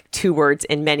speak like 2 words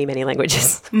in many, many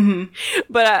languages,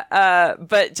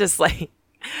 but just like,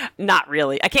 not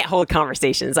really. I can't hold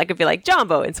conversations. I could be like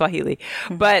Jumbo in Swahili,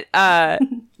 but,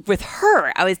 with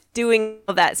her, I was doing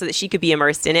all that so that she could be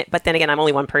immersed in it. But then again, I'm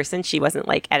only one person. She wasn't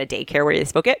like at a daycare where they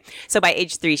spoke it. So by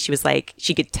age 3, she was like,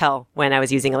 she could tell when I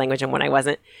was using a language and when I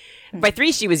wasn't. By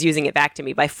 3, she was using it back to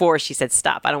me. By 4, she said,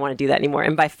 stop, I don't want to do that anymore.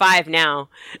 And by 5 now,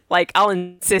 like, I'll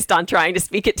insist on trying to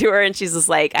speak it to her. And she's just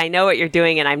like, I know what you're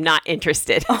doing and I'm not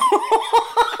interested. And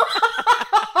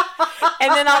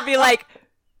then I'll be like,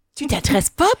 tu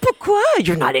t'intéresses pas? Pourquoi?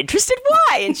 You're not interested?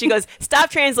 Why? And she goes, stop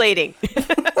translating.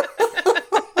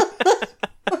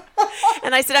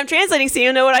 And I said, I'm translating so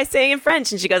you know what I'm saying in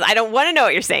French. And she goes, I don't want to know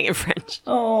what you're saying in French.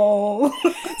 Oh.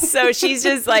 So she's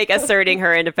just like asserting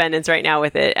her independence right now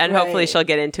with it. And hopefully she'll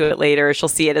get into it later. She'll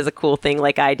see it as a cool thing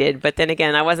like I did. But then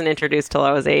again, I wasn't introduced till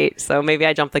I was 8. So maybe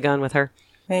I jumped the gun with her.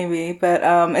 Maybe. But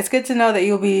it's good to know that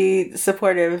you'll be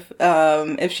supportive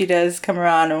if she does come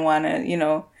around and want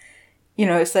to,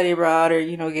 study abroad or,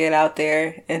 get out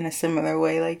there in a similar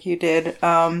way like you did. It's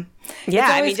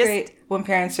always great when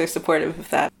parents are supportive of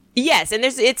that. Yes, and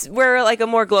we're like a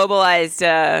more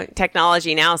globalized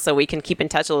technology now, so we can keep in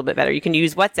touch a little bit better. You can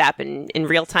use WhatsApp, and in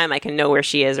real time, I can know where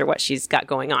she is or what she's got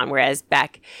going on. Whereas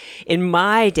back in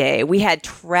my day, we had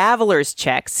traveler's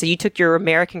checks. So you took your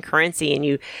American currency and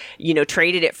you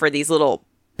traded it for these little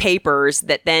papers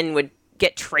that then would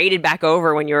get traded back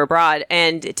over when you're abroad.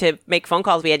 And to make phone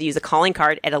calls, we had to use a calling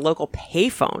card at a local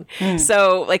payphone.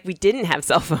 So like we didn't have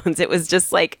cell phones. It was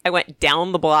just like I went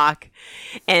down the block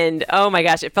and oh my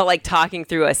gosh, it felt like talking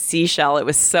through a seashell. It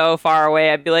was so far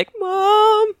away. I'd be like,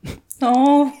 Mom,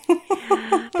 oh,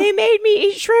 they made me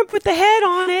eat shrimp with the head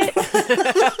on it.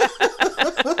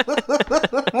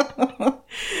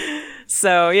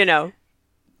 So,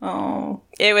 oh,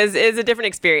 it was a different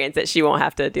experience that she won't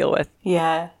have to deal with.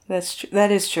 Yeah, that's true.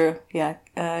 That is true. Yeah.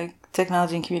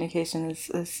 Technology and communication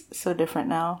is so different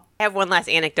now. I have one last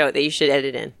anecdote that you should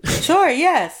edit in. Sure.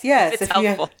 Yes. If it's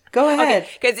helpful. Go ahead.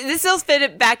 Because this will fit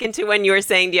it back into when you were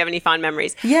saying, do you have any fond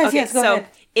memories? Yes. Go ahead.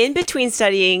 In between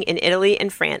studying in Italy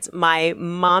and France, my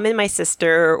mom and my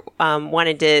sister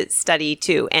wanted to study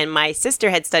too. And my sister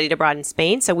had studied abroad in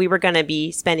Spain. So we were going to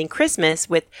be spending Christmas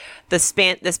with this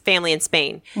family in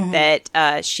Spain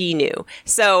that she knew.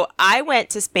 So I went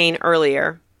to Spain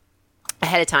earlier.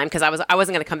 ahead of time because I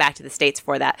wasn't going to come back to the States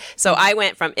for that. So I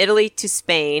went from Italy to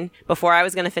Spain before I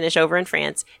was going to finish over in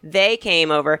France. They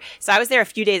came over. So I was there a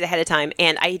few days ahead of time,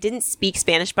 and I didn't speak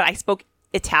Spanish, but I spoke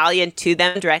Italian to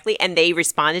them directly, and they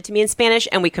responded to me in Spanish,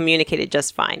 and we communicated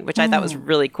just fine, which I thought was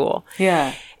really cool.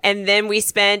 Yeah. And then we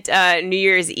spent New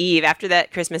Year's Eve after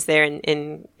that Christmas there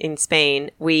in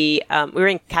Spain. We were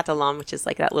in Catalan, which is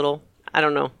like that little, I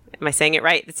don't know, am I saying it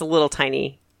right? It's a little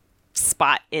tiny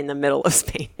spot in the middle of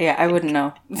Spain. Yeah, I wouldn't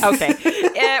know. Okay.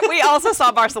 We also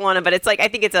saw Barcelona, but it's like, I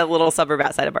think it's a little suburb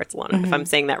outside of Barcelona, if I'm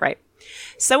saying that right.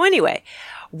 So anyway,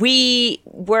 we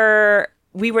were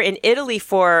in Italy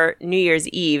for New Year's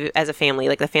Eve as a family,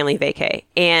 like the family vacay.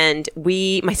 And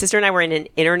my sister and I were in an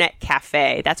internet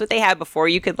cafe. That's what they had before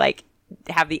you could like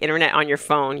have the internet on your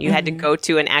phone. You had to go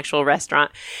to an actual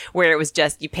restaurant where it was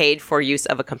just, you paid for use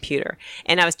of a computer.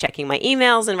 And I was checking my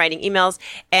emails and writing emails.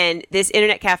 And this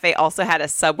internet cafe also had a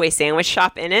Subway sandwich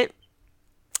shop in it.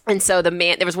 And so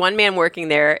there was one man working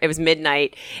there. It was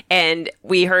midnight, and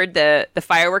we heard the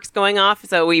fireworks going off.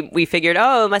 So we figured,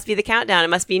 oh, it must be the countdown. It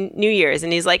must be New Year's.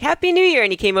 And he's like, Happy New Year.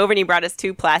 And he came over and he brought us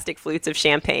 2 plastic flutes of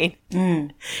champagne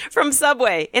from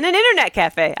Subway in an internet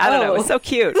cafe. I don't know. It was so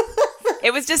cute.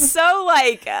 It was just so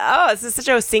like, oh, this is such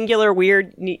a singular,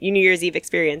 weird New Year's Eve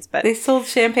experience. But they sold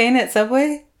champagne at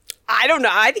Subway? I don't know.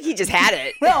 I think he just had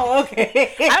it. Oh,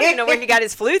 okay. I don't even know where he got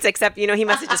his flutes, except, he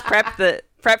must have just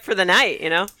prepped for the night,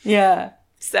 Yeah.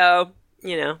 So,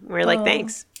 we're like,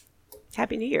 thanks.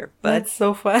 Happy New Year, bud. That's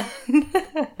so fun.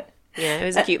 Yeah, it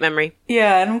was a cute memory.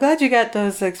 Yeah, and I'm glad you got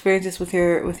those experiences with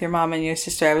your mom and your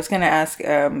sister. I was going to ask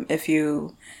if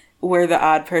you were the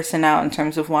odd person out in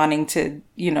terms of wanting to,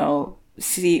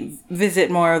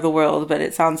 visit more of the world, but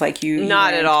it sounds like you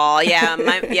not at all.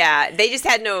 Yeah. They just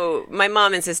had my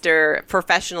mom and sister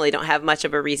professionally don't have much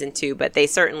of a reason to, but they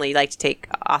certainly like to take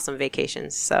awesome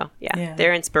vacations. So yeah,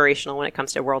 they're inspirational when it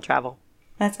comes to world travel.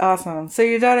 That's awesome. So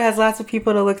your daughter has lots of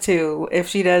people to look to if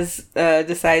she does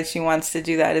decide she wants to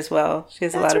do that as well. She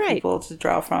has a lot of people to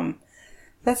draw from.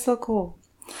 That's so cool.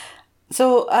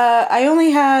 So I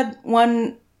only had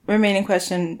one remaining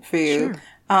question for you. Sure.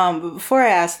 But before I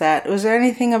ask that, was there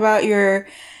anything about your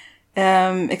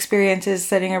experiences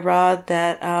studying abroad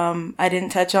that I didn't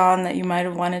touch on that you might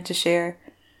have wanted to share?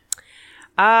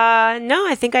 No,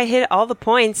 I think I hit all the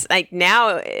points. Like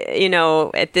now,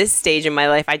 at this stage in my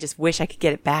life, I just wish I could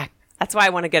get it back. That's why I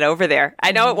want to get over there.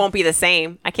 I know it won't be the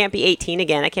same. I can't be 18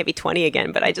 again. I can't be 20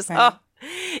 again, but I just,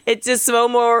 it's just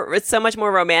it's so much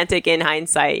more romantic in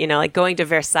hindsight, like going to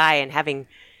Versailles and having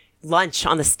lunch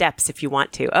on the steps if you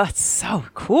want to. Oh, it's so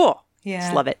cool. Yeah.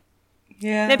 Just love it.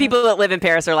 Yeah. And then people that live in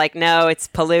Paris are like, no, it's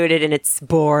polluted and it's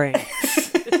boring.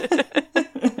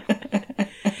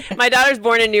 My daughter's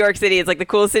born in New York City. It's like the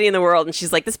coolest city in the world. And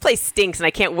she's like, this place stinks and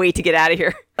I can't wait to get out of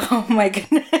here. Oh my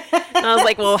goodness. And I was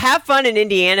like, well, have fun in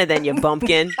Indiana then, you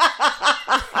bumpkin.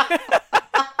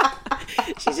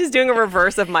 She's just doing a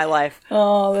reverse of my life.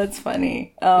 Oh, that's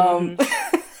funny.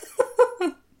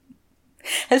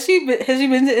 Has she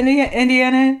been to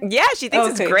Indiana? Yeah, she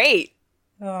thinks it's great.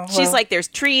 Oh, well. She's like, there's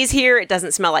trees here. It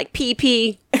doesn't smell like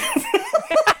pee-pee.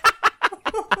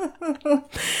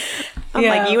 I'm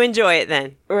like, you enjoy it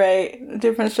then. Right.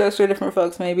 Different strokes for different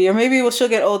folks, maybe. Or maybe she'll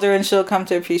get older and she'll come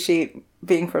to appreciate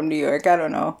being from New York. I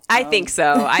don't know. I think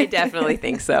so. I definitely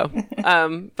think so.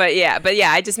 But yeah,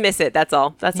 I just miss it. That's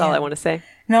all. That's all I want to say.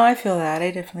 No, I feel that.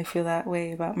 I definitely feel that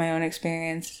way about my own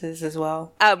experiences as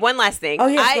well. One last thing. Oh,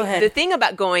 yes, go ahead. The thing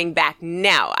about going back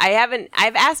now,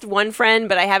 I've asked one friend,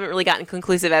 but I haven't really gotten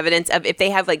conclusive evidence of if they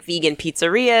have like vegan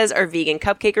pizzerias or vegan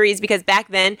cupcakeries, because back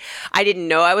then I didn't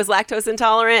know I was lactose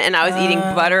intolerant and I was eating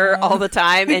butter all the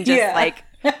time and just like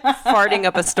farting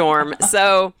up a storm.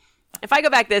 So if I go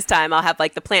back this time, I'll have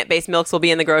like the plant-based milks will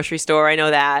be in the grocery store. I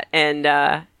know that.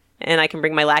 And I can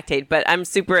bring my lactate, but I'm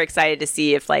super excited to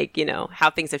see if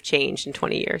how things have changed in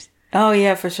 20 years. Oh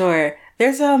yeah, for sure.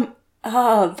 There's a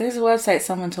website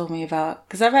someone told me about,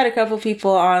 because I've had a couple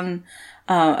people on,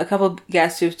 a couple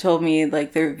guests who've told me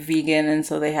like they're vegan and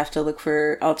so they have to look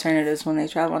for alternatives when they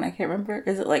travel. And I can't remember.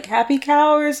 Is it like Happy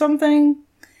Cow or something?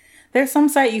 There's some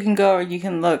site you can go or you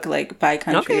can look like by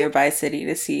country or by city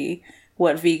to see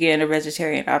what vegan or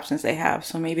vegetarian options they have.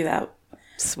 So maybe that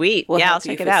sweet. Yeah, I'll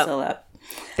check it out. Up.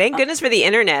 Thank goodness for the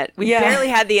internet. We barely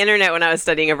had the internet when I was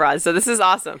studying abroad, so this is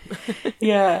awesome.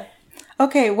 Yeah.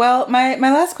 Okay, well, my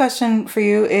last question for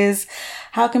you is,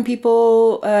 how can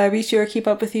people reach you or keep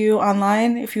up with you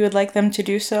online if you would like them to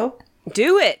do so?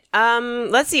 Do it.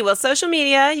 Let's see. Well, social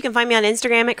media, you can find me on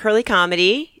Instagram at Curly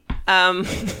Comedy.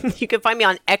 You can find me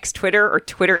on X Twitter or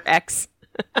Twitter X.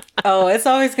 Oh, it's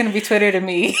always going to be Twitter to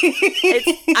me.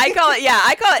 I call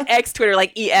it X Twitter,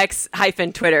 like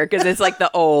EX-Twitter, because it's like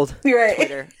the old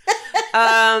Twitter.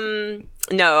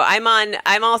 No,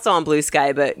 I'm also on Blue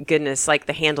Sky, but goodness, like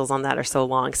the handles on that are so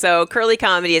long. So Curly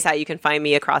Comedy is how you can find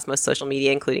me across most social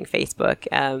media, including Facebook.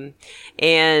 I'm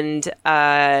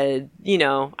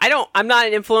not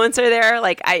an influencer there.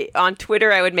 Like on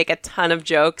Twitter, I would make a ton of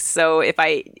jokes. So if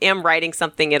I am writing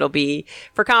something, it'll be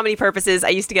for comedy purposes. I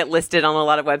used to get listed on a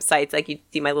lot of websites. Like you'd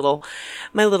see my little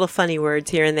funny words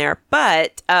here and there,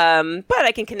 but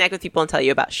I can connect with people and tell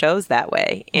you about shows that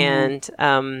way. Mm-hmm.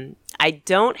 And, I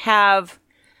don't have,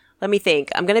 let me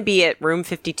think. I'm going to be at Room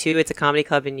 52. It's a comedy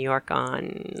club in New York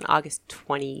on August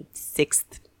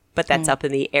 26th, but that's up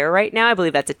in the air right now. I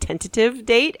believe that's a tentative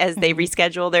date as they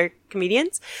reschedule their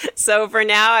comedians. So for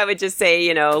now, I would just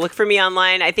say, look for me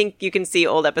online. I think you can see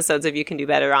old episodes of You Can Do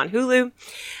Better on Hulu.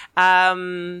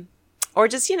 Or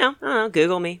just, I don't know,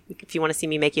 Google me if you want to see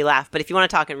me make you laugh. But if you want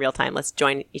to talk in real time, let's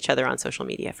join each other on social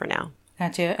media for now.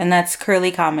 Gotcha. And that's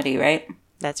Curly Comedy, right?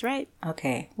 That's right.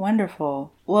 Okay,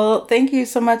 wonderful. Well, thank you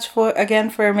so much for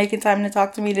making time to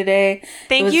talk to me today.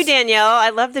 Thank you, Danielle. I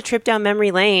love the trip down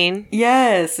memory lane.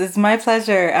 Yes, it's my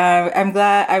pleasure. I'm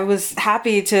glad. I was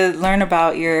happy to learn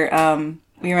about your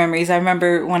memories. I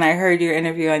remember when I heard your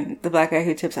interview on The Black Guy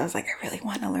Who Tips, I was like, I really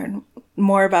want to learn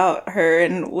more about her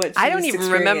and what she I don't even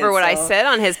remember what I said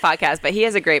on his podcast, but he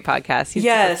has a great podcast. He's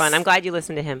super fun. I'm glad you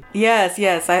listened to him. Yes.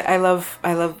 I love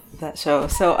that show.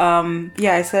 So,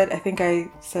 I think I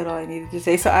said all I needed to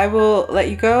say. So I will let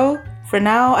you go for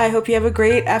now. I hope you have a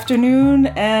great afternoon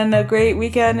and a great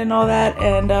weekend and all that.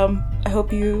 And, I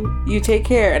hope you take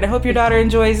care, and I hope your daughter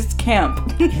enjoys camp.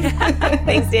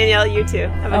 Thanks, Danielle. You too.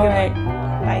 Have a good one.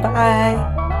 Bye.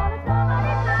 Bye.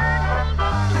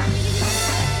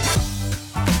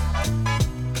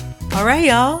 All right,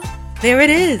 y'all. There it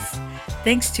is.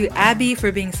 Thanks to Abby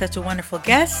for being such a wonderful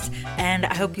guest, and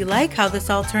I hope you like how this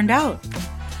all turned out.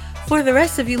 For the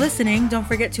rest of you listening, don't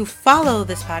forget to follow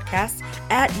this podcast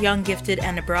at Young Gifted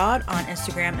and Abroad on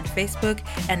Instagram and Facebook,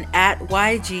 and at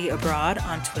YG Abroad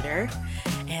on Twitter.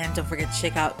 And don't forget to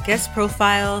check out guest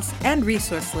profiles and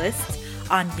resource lists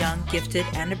on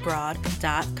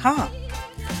younggiftedandabroad.com.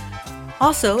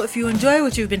 Also, if you enjoy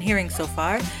what you've been hearing so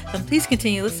far, then please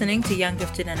continue listening to Young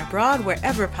Gifted and Abroad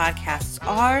wherever podcasts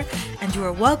are, and you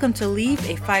are welcome to leave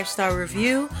a 5-star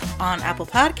review on Apple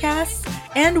Podcasts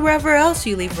and wherever else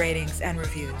you leave ratings and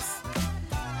reviews.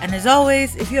 And as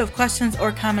always, if you have questions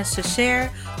or comments to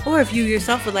share, or if you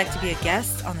yourself would like to be a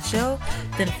guest on the show,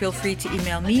 then feel free to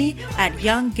email me at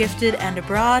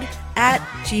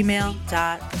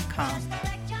younggiftedandabroad@gmail.com.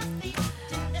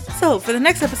 So for the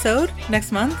next episode,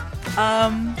 next month,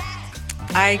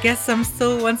 I guess I'm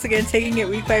still once again taking it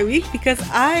week by week because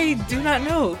I do not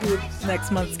know who next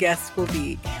month's guest will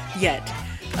be yet.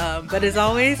 But as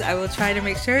always, I will try to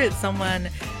make sure it's someone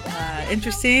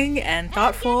interesting and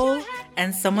thoughtful,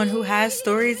 and someone who has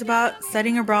stories about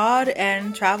studying abroad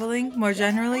and traveling more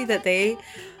generally that they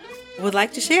would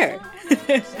like to share.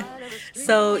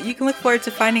 So you can look forward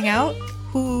to finding out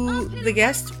who the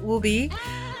guest will be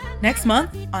next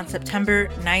month on September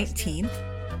 19th.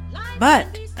 But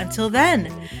until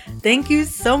then, thank you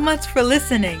so much for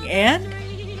listening, and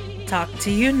talk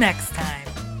to you next time.